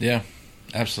cool. yeah,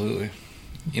 absolutely.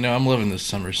 You know, I'm loving this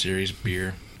summer series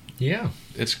beer. Yeah.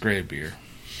 It's great beer.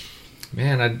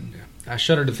 Man, I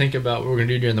shudder to think about what we're going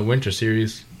to do during the winter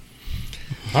series.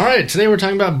 All right, today we're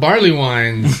talking about barley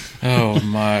wines. Oh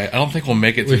my! I don't think we'll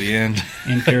make it to the end.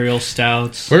 Imperial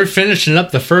stouts. We're finishing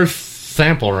up the first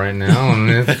sample right now, and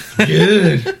it's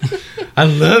good. I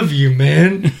love you,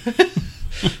 man.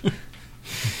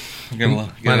 I'm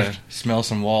gonna smell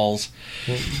some walls.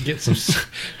 We'll get some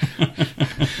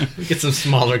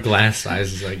smaller glass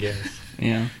sizes, I guess.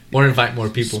 Yeah. Or invite more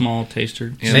people. Small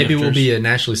taster. Yeah. Maybe we'll snifters. be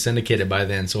nationally syndicated by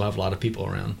then, so we'll have a lot of people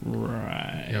around.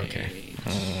 Right. Okay.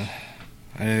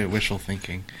 Wishful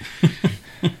thinking.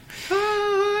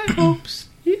 High hopes.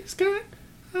 He's got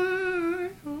high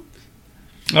hopes.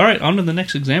 All right, on to the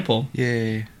next example.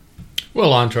 Yay!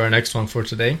 Well, on to our next one for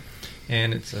today.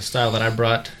 And it's a style that I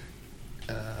brought.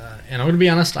 And I'm going to be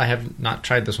honest, I have not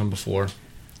tried this one before.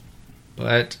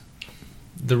 But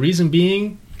the reason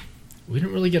being, we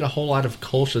didn't really get a whole lot of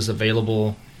Kolsch's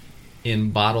available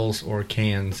in bottles or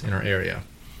cans in our area.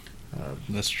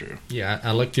 That's true. Yeah,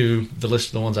 I looked through the list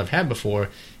of the ones I've had before,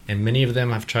 and many of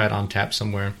them I've tried on tap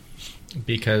somewhere.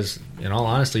 Because, in all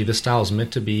honesty, this style is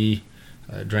meant to be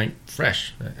drank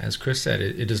fresh. As Chris said,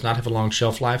 it does not have a long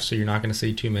shelf life, so you're not going to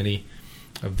see too many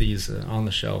of these on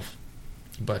the shelf.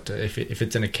 But if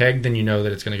it's in a keg, then you know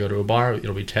that it's going to go to a bar,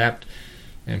 it'll be tapped,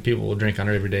 and people will drink on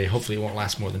it every day. Hopefully it won't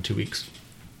last more than 2 weeks.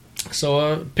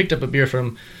 So picked up a beer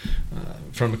from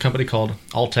a company called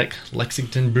Alltech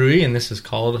Lexington Brewery, and this is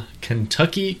called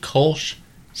Kentucky Kolsch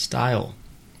Style.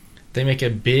 They make a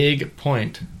big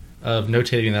point of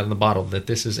notating that on the bottle, that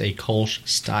this is a Kolsch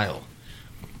Style.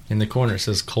 In the corner it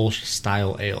says Kolsch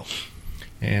Style Ale.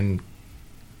 And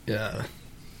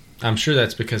I'm sure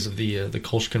that's because of the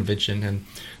Kolsch Convention and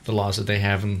the laws that they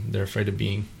have, and they're afraid of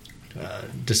being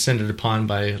descended upon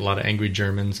by a lot of angry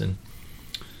Germans and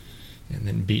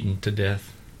then beaten to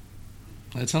death.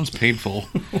 That sounds painful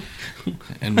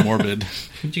and morbid.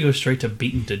 Did you go straight to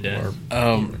beaten to death?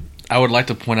 I would like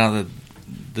to point out that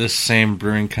this same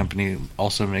brewing company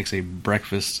also makes a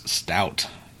breakfast stout.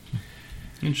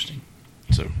 Interesting.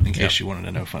 So, in case you wanted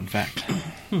to know, fun fact.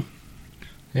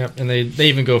 Yep, and they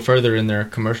even go further in their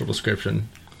commercial description,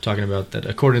 talking about that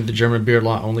according to the German beer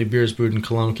law, only beers brewed in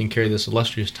Cologne can carry this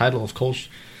illustrious title of Kolsch.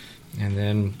 And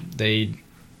then they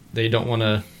don't want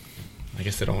to, I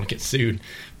guess they don't want to get sued,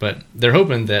 but they're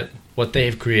hoping that what they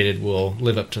have created will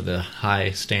live up to the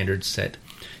high standards set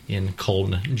in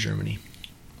Cologne, Germany.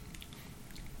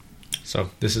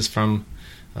 So this is from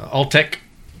Alltech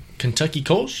Kentucky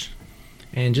Kolsch.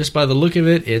 And just by the look of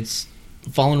it, it's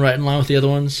falling right in line with the other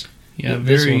ones. Yeah,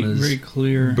 This very, one is very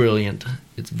clear. Brilliant.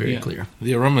 It's very Yeah. clear.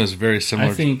 The aroma is very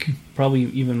similar. I think probably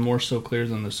even more so clear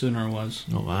than the Sooner was.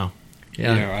 Oh, wow.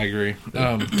 Yeah, Yeah. I agree.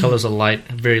 Color's a light,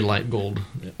 very light gold,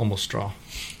 almost straw.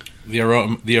 The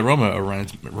aroma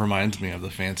reminds me of the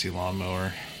fancy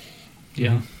lawnmower.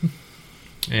 Yeah.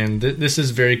 And this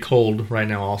is very cold right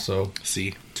now also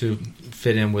See, to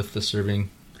fit in with the serving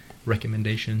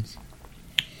recommendations.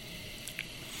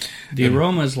 The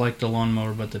aroma is like the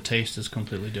lawnmower, but the taste is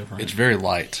completely different. it's very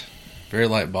light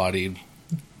bodied.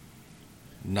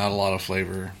 Not a lot of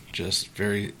flavor, just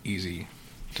very easy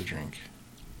to drink.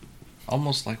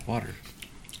 Almost like water.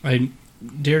 I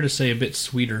dare to say a bit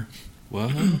sweeter.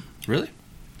 What? Really?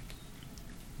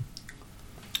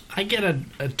 I get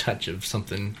a touch of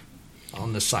something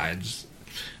on the sides,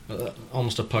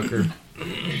 almost a pucker.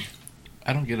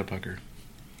 I don't get a pucker.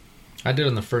 I did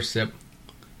on the first sip.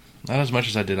 Not as much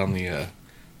as I did on the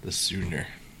Sooner.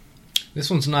 This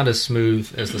one's not as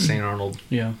smooth as the St. Arnold.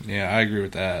 Yeah. Yeah, I agree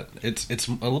with that. It's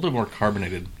a little bit more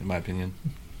carbonated, in my opinion.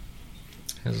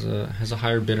 Has a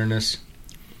higher bitterness.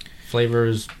 Flavor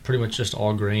is pretty much just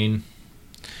all grain.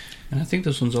 And I think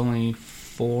this one's only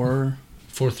 4.3.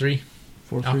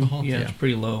 4.3 alcohol. Yeah, it's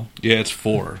pretty low. Yeah, it's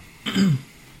 4.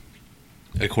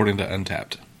 According to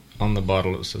Untapped. On the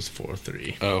bottle it says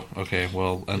 4.3. Oh, okay.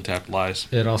 Well, Untapped lies.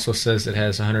 It also says it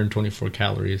has 124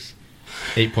 calories,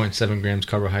 8.7 grams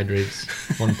carbohydrates,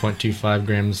 1.25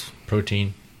 grams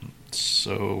protein.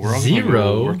 So we're all going to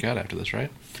Zero. work out after this,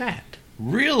 right? Fat.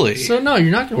 Really? So no,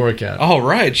 you're not going to work out. All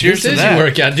right. Cheers this to is that. your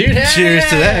workout, dude. Hey! Cheers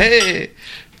to that. Hey.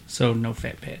 So no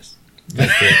fat pass.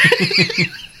 That's it.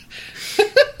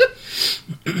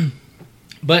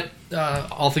 But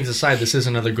all things aside, this is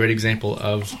another great example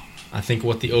of, I think,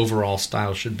 what the overall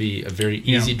style should be. A very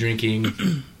easy drinking.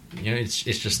 You know, it's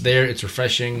just there. It's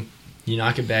refreshing. You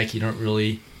knock it back. You don't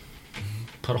really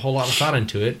put a whole lot of thought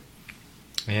into it.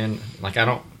 And like, I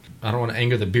don't want to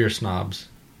anger the beer snobs,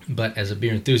 but as a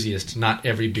beer enthusiast, not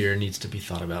every beer needs to be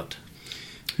thought about.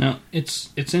 Now,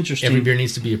 it's interesting. Every beer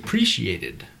needs to be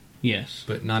appreciated, Yes.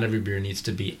 but not every beer needs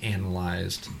to be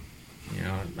analyzed. You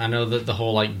know, I know that the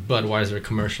whole like Budweiser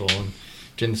commercial and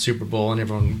during the Super Bowl and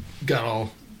everyone got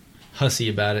all hussy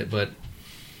about it, but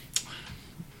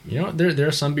you know, there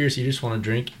are some beers you just want to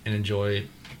drink and enjoy,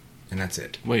 and that's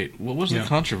it. Wait, what was Yeah. the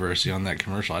controversy on that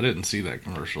commercial? I didn't see that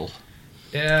commercial.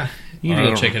 Yeah, You need I to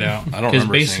go don't- check it out. I don't Because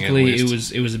remember seeing it, at basically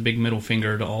least. it was a big middle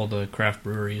finger to all the craft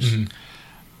breweries. Mhm.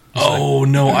 Oh,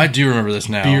 no, I do remember this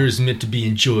now. beer is meant to be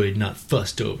enjoyed, not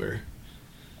fussed over.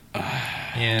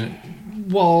 And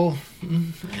well,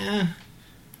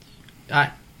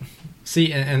 I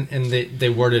see, and they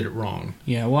worded it wrong.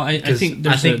 Yeah, well, I 'Cause think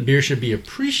there's beer should be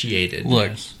appreciated. Look,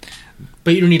 Yes.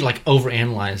 But you don't need to like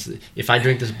overanalyze. If I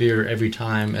drink this beer every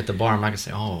time at the bar, I'm not gonna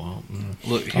say, "Oh, well,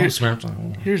 look, here's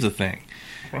here's the thing.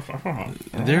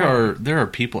 There are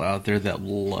people out there that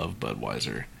love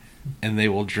Budweiser, and they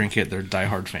will drink it. They're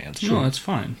diehard fans. No, that's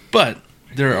fine. But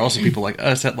there are also people like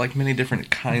us that like many different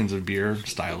kinds of beer,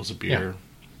 styles of beer,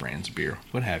 brands of beer,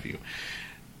 what have you.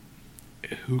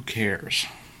 Who cares?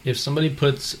 If somebody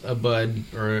puts a Bud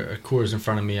or a Coors in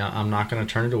front of me, I'm not gonna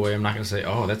turn it away. I'm not gonna say,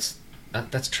 "Oh, that's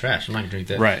trash. I'm not gonna drink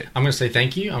that." Right. I'm gonna say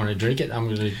thank you. I'm gonna drink it.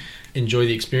 I'm gonna enjoy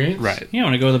the experience. Right. Yeah,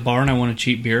 when I go to the bar and I want a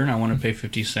cheap beer and I want to pay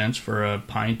 50 cents for a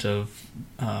pint of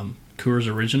Coors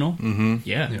Original, Mm-hmm.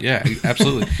 yeah. Yeah,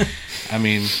 absolutely. I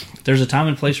mean, There's a time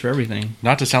and place for everything.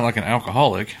 not to sound like an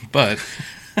alcoholic, but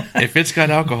if it's got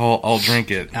alcohol, I'll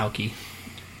drink it. Alky.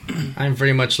 I'm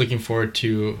very much looking forward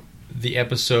to the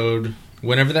episode,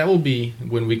 whenever that will be,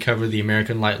 when we cover the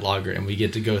American Light Lager and we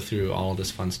get to go through all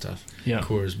this fun stuff. Yeah.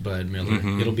 Coors, Bud, Miller.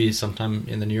 Mhm. It'll be sometime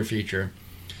in the near future.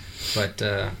 But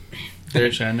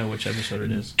Actually, I know which episode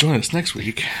it is. Join us next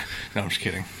week. No, I'm just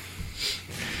kidding.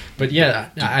 But yeah,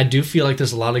 I do feel like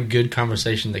there's a lot of good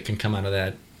conversation that can come out of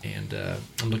that, and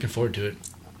I'm looking forward to it.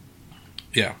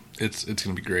 Yeah, it's going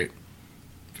to be great.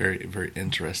 Very, very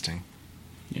interesting.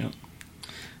 Yeah.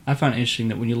 I find it interesting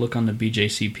that when you look on the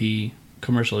BJCP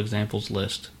commercial examples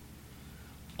list,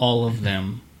 all of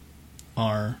them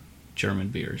are German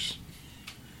beers.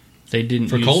 They didn't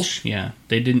For use, Kolsch? Yeah,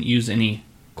 they didn't use any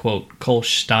quote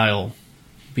Kolsch style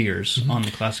beers on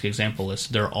the classic example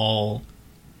list. They're all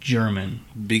German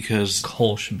Because,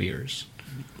 Kolsch beers.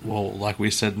 well, like we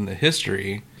said in the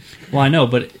history, Well, I know,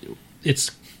 but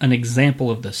it's an example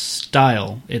of the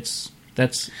style.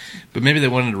 That's but maybe they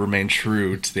wanted to remain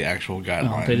true to the actual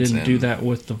guidelines. no, they didn't and do that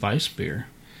with the Weiss beer.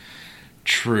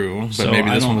 True, but So maybe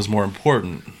I this one don't- was more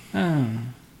important.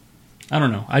 I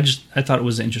don't know. I thought it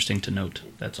was interesting to note.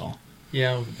 That's all.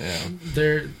 Yeah,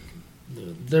 Yeah.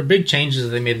 their big changes that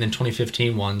they made in the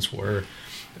 2015 ones were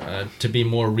to be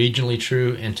more regionally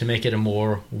true and to make it a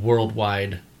more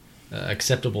worldwide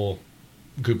acceptable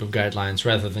group of guidelines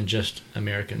rather than just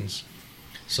Americans.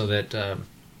 So that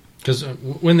because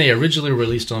when they originally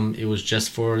released them, it was just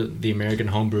for the American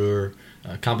homebrewer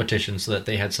competition, so that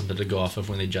they had something to go off of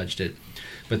when they judged it.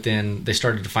 But then they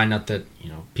started to find out that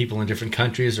people in different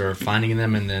countries are finding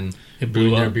them and then It blew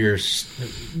brewing their up. beers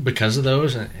because of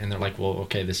those, and they're like, well,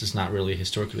 okay, this is not really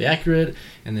historically accurate.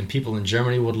 And then people in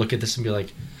Germany would look at this and be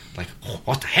like, oh,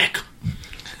 what the heck?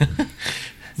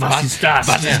 Was ist das?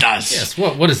 Was ist das? Yes,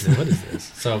 what is this? What is this?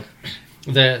 So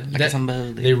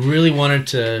they really wanted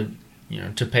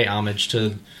to pay homage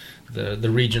to the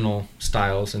regional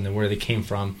styles and then where they came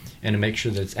from, and to make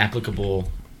sure that it's applicable,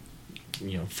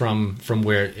 from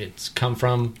where it's come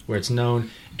from, where it's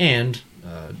known, and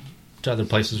to other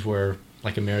places where,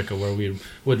 like America, where we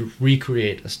would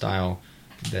recreate a style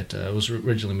that was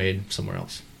originally made somewhere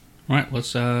else. All right,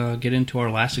 let's get into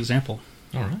our last example.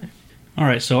 All right. All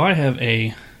right, so I have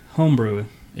a homebrew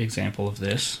example of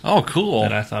this Oh, cool.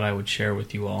 that I thought I would share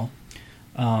with you all.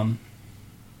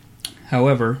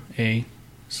 However, a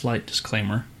slight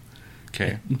disclaimer.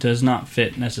 Okay. It does not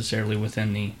fit necessarily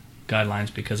within the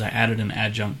guidelines because I added an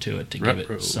adjunct to it to give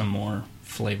Ruh-roh. it some more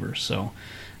flavor. So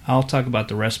I'll talk about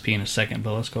the recipe in a second,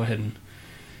 but let's go ahead and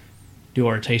do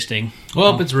our tasting.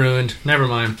 Well, it's ruined. Never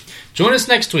mind. Join us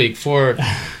next week for...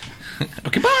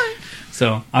 Okay, bye.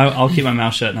 So I'll keep my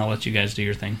mouth shut and I'll let you guys do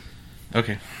your thing.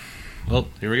 Okay. Well,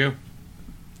 here we go.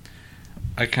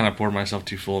 I kind of poured myself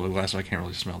too full of a glass, so I can't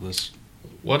really smell this.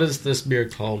 What is this beer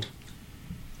called?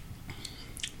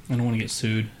 I don't want to get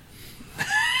sued.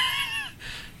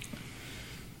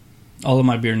 All of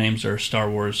my beer names are Star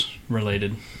Wars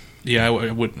related. Yeah,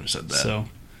 I wouldn't have said that. So,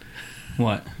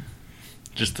 what?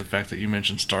 Just the fact that you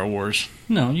mentioned Star Wars.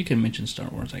 No, you can mention Star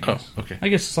Wars, I guess. Oh, okay. I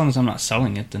guess as long as I'm not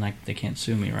selling it, then they can't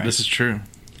sue me, right? This is true.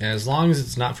 As long as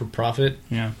it's not for profit,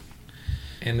 Yeah.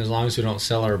 and as long as we don't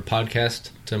sell our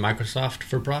podcast to Microsoft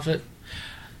for profit.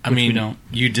 I Which we mean, don't.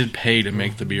 you did pay to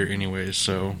make the beer anyways,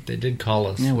 so... They did call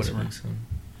us. Yeah, this whatever. week, so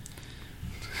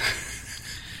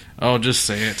Oh, just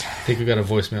say it. I think we got a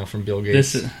voicemail from Bill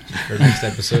Gates This is, for next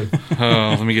episode.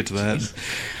 Oh, let me get to that.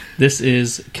 this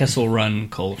is Kessel Run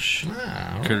Kolsch.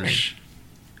 Ah, all right. Kirsch.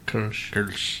 Kirsch.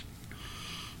 Kirsch.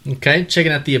 Okay,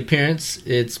 checking out the appearance,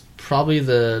 it's probably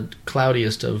the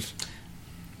cloudiest of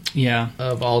Yeah.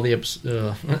 all the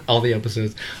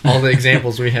episodes, all the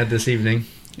examples we had this evening.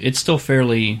 It's still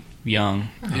fairly young.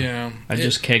 Yeah. I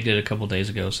just kegged it a couple days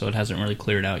ago, so it hasn't really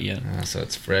cleared out yet. So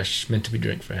it's fresh, meant to be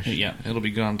drink fresh. Yeah, It'll be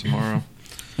gone tomorrow.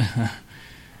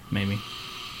 maybe.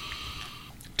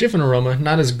 Different aroma,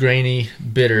 not as grainy,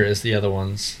 bitter as the other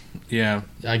ones. Yeah.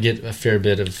 I get a fair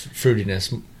bit of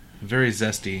fruitiness, Very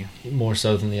zesty. more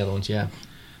so than the other ones, yeah.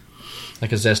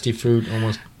 Like a zesty fruit,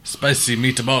 Spicy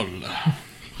meatball.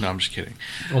 No, I'm just kidding.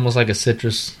 almost like a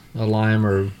citrus, a lime,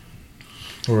 or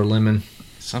a lemon.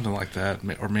 Something like that.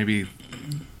 Or maybe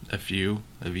a few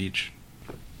of each.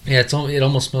 Yeah, it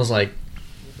almost smells like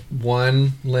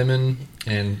one lemon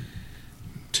and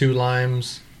two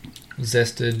limes,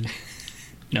 zested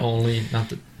No. only. Not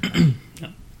the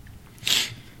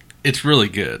It's really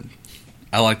good.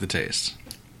 I like the taste.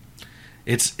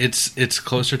 It's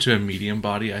closer to a medium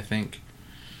body, I think,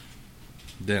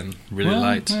 than really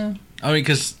light. I mean,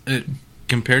 because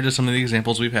compared to some of the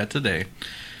examples we've had today,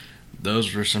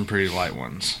 those were some pretty light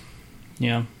ones.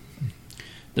 Yeah.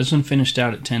 This one finished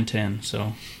out at 10:10,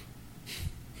 so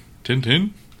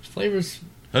 10-10? flavors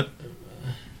Huh?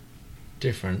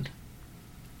 different,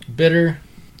 bitter.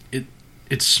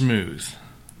 It's smooth.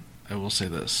 I will say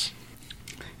this.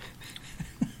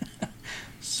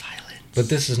 silence. But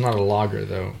this is not a lager,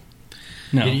 though.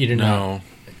 No. You did not. No.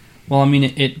 Well, I mean,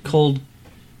 it cold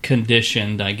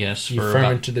conditioned, I guess, You for about,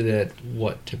 fermented it at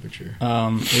what temperature?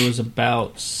 it was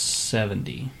about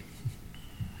 70,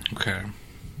 Okay.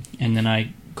 and then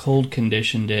I cold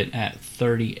conditioned it at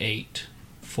 38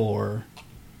 for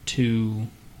 2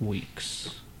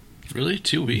 weeks. Really?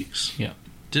 2 weeks? Yeah.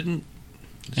 Didn't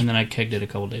And then I kegged it a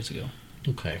couple days ago.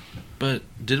 Okay. But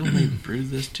didn't we brew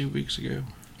this 2 weeks ago?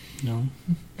 No.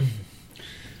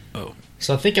 Oh.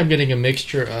 So I think I'm getting a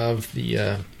mixture of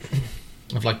the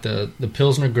the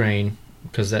Pilsner grain,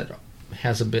 because that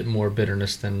has a bit more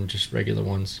bitterness than just regular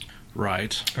ones,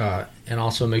 Right. and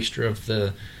also a mixture of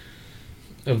the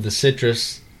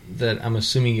citrus that I'm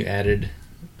assuming you added.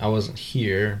 I wasn't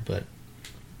here, but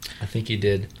I think you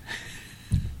did.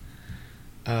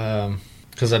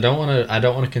 Because I don't want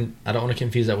to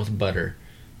confuse that with butter,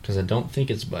 because I don't think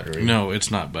it's buttery. No, it's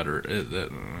not butter.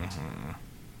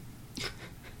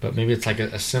 but maybe it's like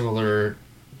a similar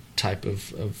type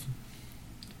of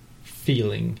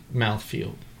feeling,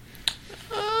 mouthfeel.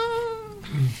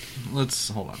 Let's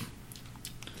hold on.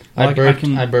 Well, I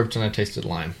burped and I tasted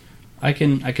lime. I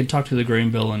can talk to the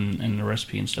grain bill and the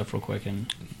recipe and stuff real quick,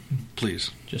 and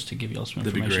Please. just to give you all some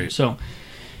That'd be information. great. So,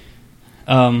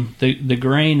 the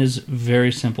grain is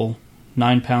very simple: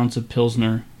 9 pounds of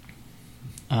Pilsner,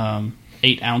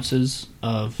 8 ounces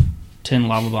of 10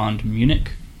 Lavabond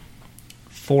Munich,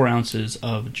 4 ounces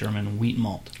of German wheat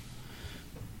malt.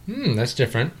 That's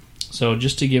different. So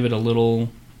just to give it a little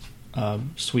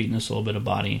sweetness, a little bit of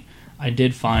body, I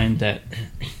did find that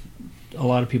a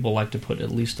lot of people like to put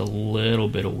at least a little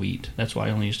bit of wheat. That's why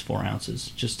I only used 4 ounces,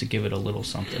 just to give it a little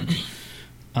something.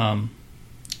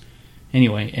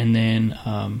 Anyway, and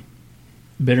then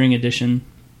bittering addition,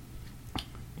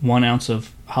 1 ounce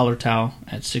of Hallertau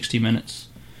at 60 minutes,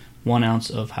 1 ounce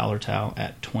of Hallertau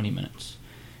at 20 minutes.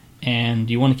 And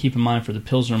you want to keep in mind for the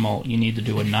Pilsner malt, you need to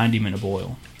do a 90-minute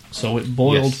boil. So it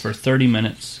boiled for 30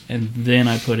 minutes, and then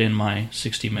I put in my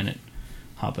 60-minute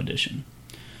hop addition.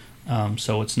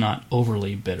 So it's not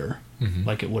overly bitter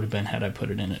like it would have been had I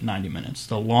put it in at 90 minutes.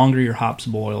 The longer your hops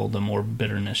boil, the more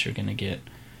bitterness you're going to get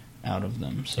out of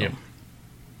them. So, Yep.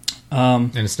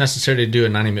 And it's necessary to do a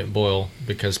 90-minute boil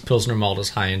because Pilsner malt is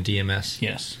high in DMS.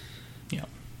 yes.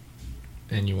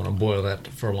 And you want to boil that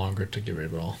for longer to get rid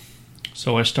of it all.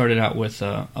 So I started out with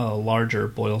a larger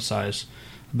boil size,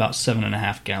 about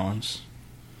 7.5 gallons,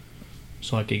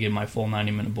 so I could get my full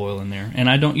 90-minute boil in there. And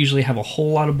I don't usually have a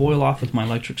whole lot of boil off with my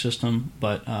electric system,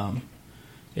 but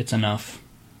it's enough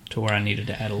to where I needed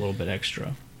to add a little bit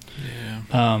extra.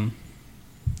 Yeah.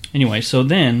 Anyway, so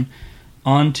then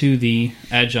on to the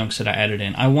adjuncts that I added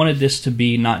in. I wanted this to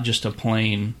be not just a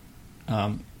plain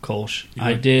Kolsch.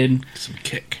 I did Some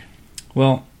kick.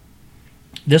 Well,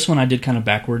 this one I did kind of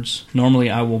backwards. Normally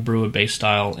I will brew a base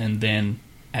style and then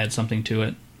add something to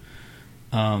it,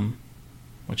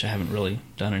 which I haven't really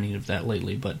done any of that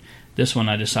lately. But this one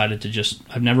I decided to just...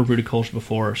 I've never brewed a Kolsch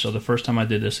before, so the first time I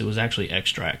did this, it was actually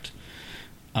extract.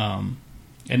 And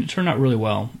it turned out really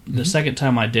well. The second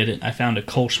time I did it, I found a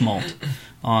Kolsch malt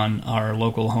on our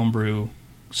local homebrew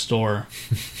store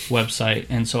website,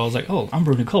 and so I was like, oh, I'm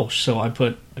brewing a Kolsch. So I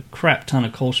put a crap ton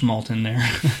of Kolsch malt in there.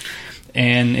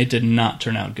 And it did not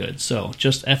turn out good. So,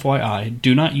 just FYI,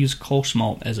 do not use Kolsch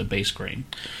malt as a base grain.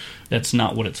 That's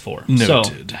not what it's for.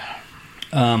 Noted.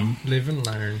 So, Live and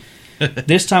learn.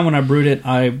 this time when I brewed it,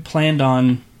 I planned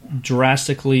on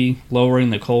drastically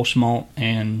lowering the Kolsch malt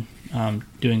and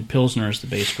doing Pilsner as the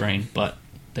base grain, but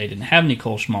they didn't have any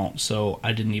Kolsch malt, so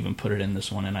I didn't even put it in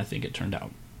this one, and I think it turned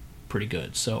out pretty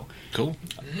good. So, Cool.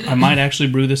 I might actually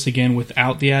brew this again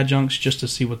without the adjuncts just to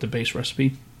see what the base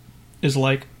recipe is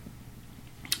like.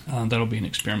 That'll be an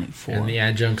experiment for And the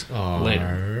adjuncts are...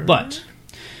 later. But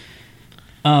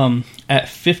at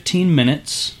 15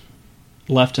 minutes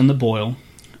left in the boil,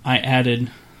 I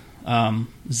added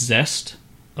zest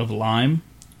of lime,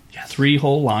 3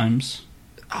 whole limes,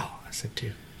 Oh, I said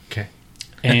 2. Okay.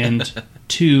 and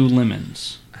 2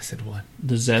 lemons. I said 1.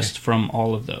 The zest from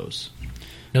all of those.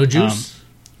 No juice?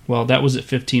 Well, that was at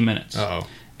 15 minutes. Uh-oh.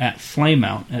 At flame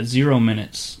out, at 0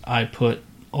 minutes, I put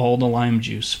all the lime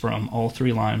juice from all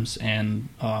 3 limes and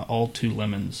all 2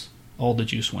 lemons. All the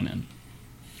juice went in.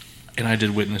 And I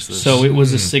did witness this. So it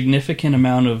was a significant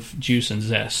amount of juice and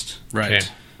zest. right. Okay.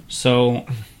 So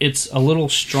it's a little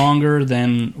stronger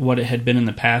than what it had been in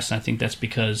the past. And I think that's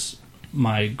because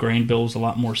my grain bill is a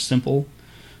lot more simple.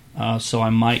 So I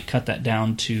might cut that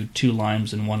down to 2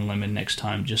 limes and 1 lemon next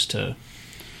time, just to...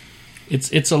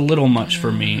 It's a little much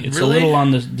for me. It's Really? a little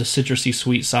on the citrusy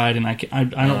sweet side, and I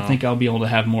don't think I'll be able to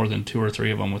have more than 2 or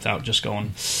 3 of them without just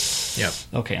going, Yep.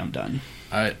 okay, I'm done.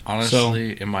 I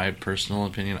honestly, in my personal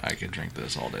opinion, I could drink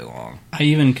this all day long. I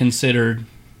even considered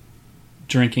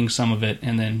drinking some of it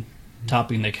and then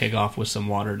topping the keg off with some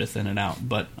water to thin it out,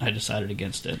 but I decided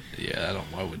against it. Yeah,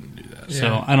 I wouldn't do that.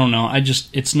 So I don't know.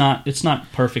 It's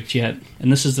not perfect yet,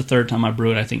 and this is the 3rd time I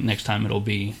brew it. I think next time it'll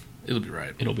be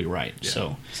right. right. Yeah.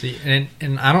 So See, and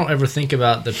I don't ever think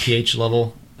about the pH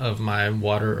level of my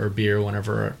water or beer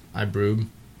whenever I brew,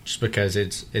 just because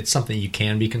it's something you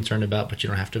can be concerned about, but you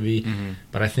don't have to be. Mm-hmm.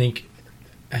 But I think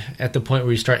at the point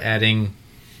where you start adding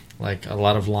like a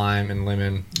lot of lime and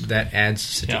lemon, that adds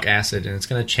citric acid, and it's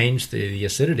going to change the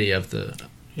acidity of the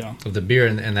beer,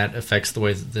 and that affects the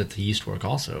way that the yeast work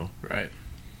also. Right.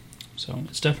 So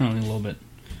it's definitely a little bit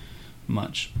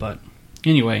much, but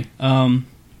anyway,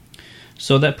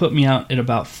 so that put me out at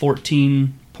about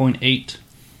 14.8,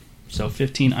 so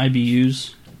 15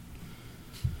 IBUs.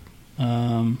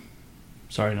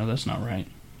 Sorry, no, that's not right.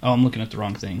 Oh, I'm looking at the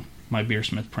wrong thing. My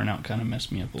Beersmith printout kind of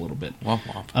messed me up a little bit. Womp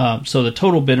womp. So the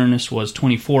total bitterness was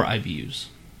 24 IBUs.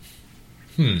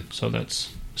 So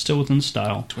that's still within the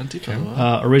style. 20.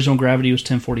 Original gravity was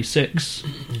 1046,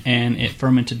 and it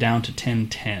fermented down to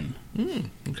 1010.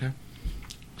 Okay.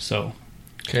 So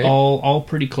Okay. all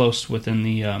pretty close within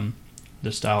the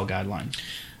style guidelines.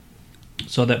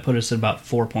 So that put us at about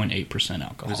 4.8%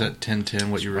 alcohol. Was that 10-10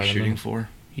 what you were Right, I shooting mean- for?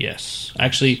 Yes.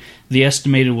 Actually, the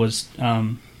estimated was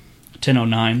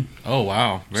 1009. Oh,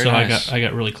 wow. Very so nice. I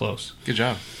got really close. Good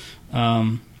job.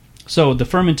 So the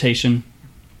fermentation,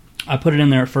 I put it in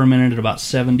there, it fermented at about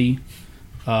 70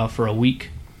 for a week.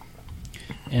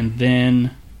 And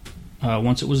then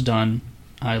once it was done,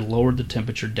 I lowered the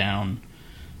temperature down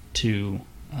to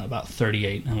about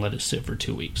 38 and let it sit for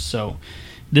 2 weeks. So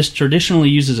this traditionally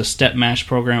uses a step mash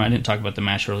program. I didn't talk about the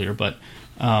mash earlier, but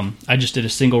I just did a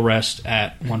single rest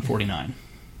at 149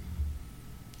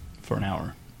 for an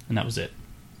hour, and that was it.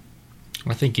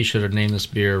 I think you should have named this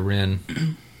beer Rin.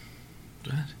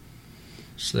 What?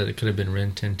 So that it could have been Rin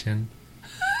 1010.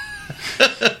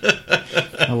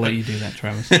 I'll let you do that,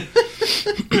 Travis.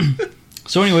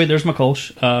 So anyway, there's my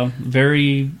Kolsch.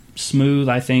 Very smooth,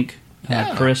 I think.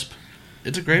 Yeah. Crisp,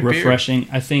 It's a great refreshing.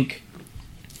 I think,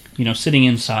 sitting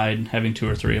inside, having 2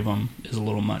 or 3 of them is a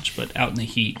little much, but out in the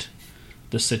heat,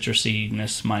 the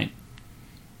citrusiness might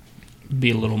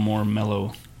be a little more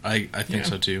mellow. beer. I think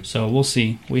so too. So we'll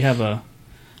see. We have a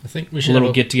I think we should little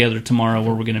have get together tomorrow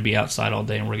where we're going to be outside all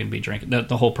day and we're going to be drinking.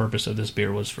 The whole purpose of this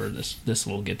beer was for this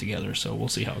little get together. So we'll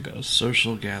see how it goes.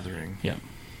 Social gathering.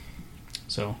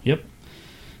 So yep.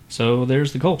 So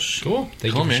there's the Kolsch. Cool.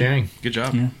 Thank Cool, you for man. sharing. Good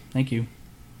job. Yeah. Thank you.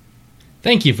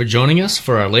 Thank you for joining us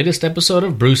for our latest episode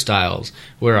of Brew Styles,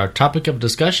 where our topic of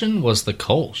discussion was the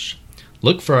Kolsch.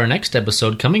 Look for our next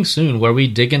episode coming soon, where we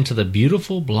dig into the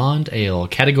beautiful blonde ale,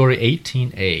 category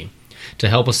 18A. To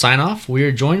help us sign off, we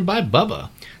are joined by Bubba,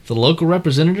 the local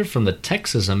representative from the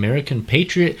Texas American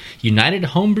Patriot United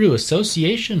Homebrew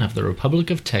Association of the Republic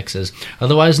of Texas,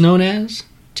 otherwise known as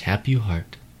Tap You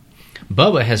Heart.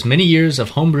 Bubba has many years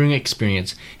of homebrewing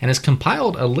experience and has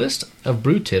compiled a list of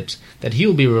brew tips that he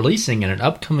will be releasing in an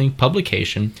upcoming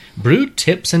publication, Brew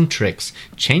Tips and Tricks,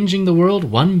 Changing the World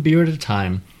One Beer at a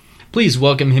Time. Please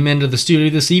welcome him into the studio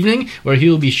this evening, where he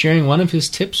will be sharing one of his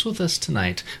tips with us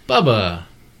tonight. Bubba!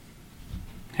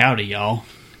 Howdy, y'all.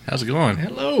 How's it going?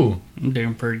 Hello! I'm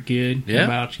doing pretty good. Yeah? How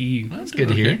about you? That's good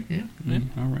to hear. Yeah.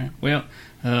 All right. Well,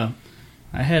 I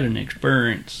had an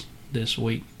experience this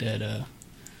week that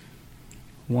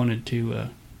wanted to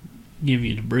give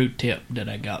you the brew tip that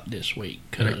I got this week.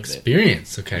 An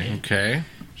experience, okay. Okay.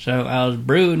 So I was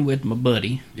brewing with my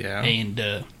buddy, Yeah.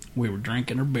 and we were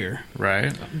drinking our beer.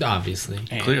 Right. Obviously.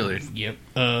 And, Clearly. Yep.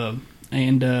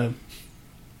 And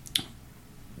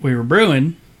we were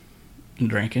brewing and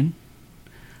drinking,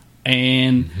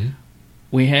 and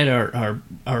we had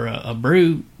our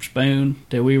brew spoon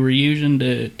that we were using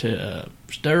to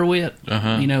stir with.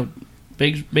 Uh-huh.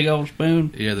 Big old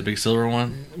spoon. Yeah, the big silver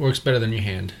one. Works better than your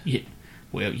hand. Yeah.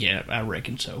 Well, yeah, I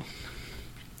reckon so.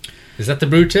 Is that the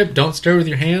brew tip? Don't stir with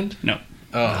your hand? No.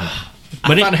 Oh,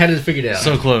 But I thought I had it figured out.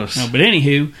 so close. No, but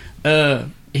anywho,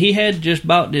 he had just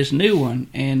bought this new one,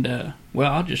 and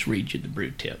well, I'll just read you the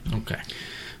brew tip. Okay.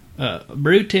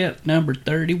 Brew tip number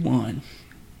 31.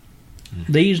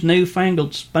 These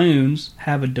newfangled spoons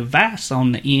have a device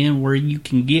on the end where you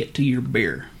can get to your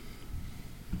beer.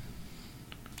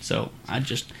 So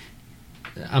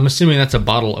I'm assuming that's a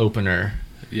bottle opener.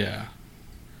 Yeah.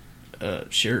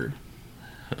 sure.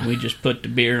 We just put the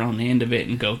beer on the end of it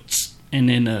and go, tss, and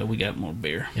then we got more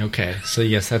beer. Okay, so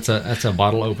yes, that's a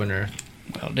bottle opener.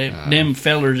 Well, them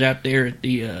fellers out there at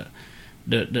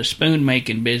the spoon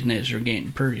making business are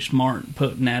getting pretty smart and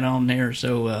putting that on there.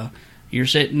 So you're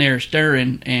sitting there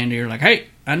stirring, and you're like, "Hey,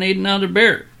 I need another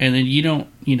beer," and then you don't,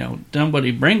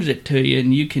 somebody brings it to you,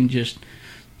 and you can just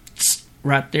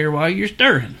right there while you're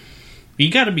stirring. You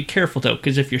got to be careful though,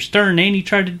 because if you're stirring and you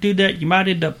try to do that, you might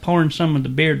end up pouring some of the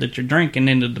beer that you're drinking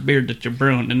into the beer that you're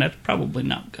brewing, and that's probably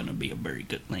not going to be a very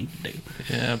good thing to do.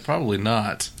 Yeah, probably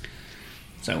not.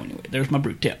 So anyway, there's my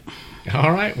brew tip.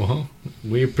 All right, well,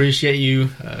 we appreciate you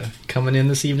coming in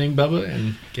this evening, Bubba,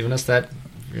 and giving us that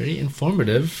very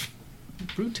informative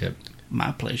brew tip.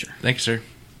 My pleasure. Thank you, sir.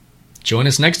 Join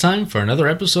us next time for another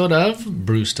episode of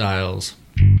Brew Styles.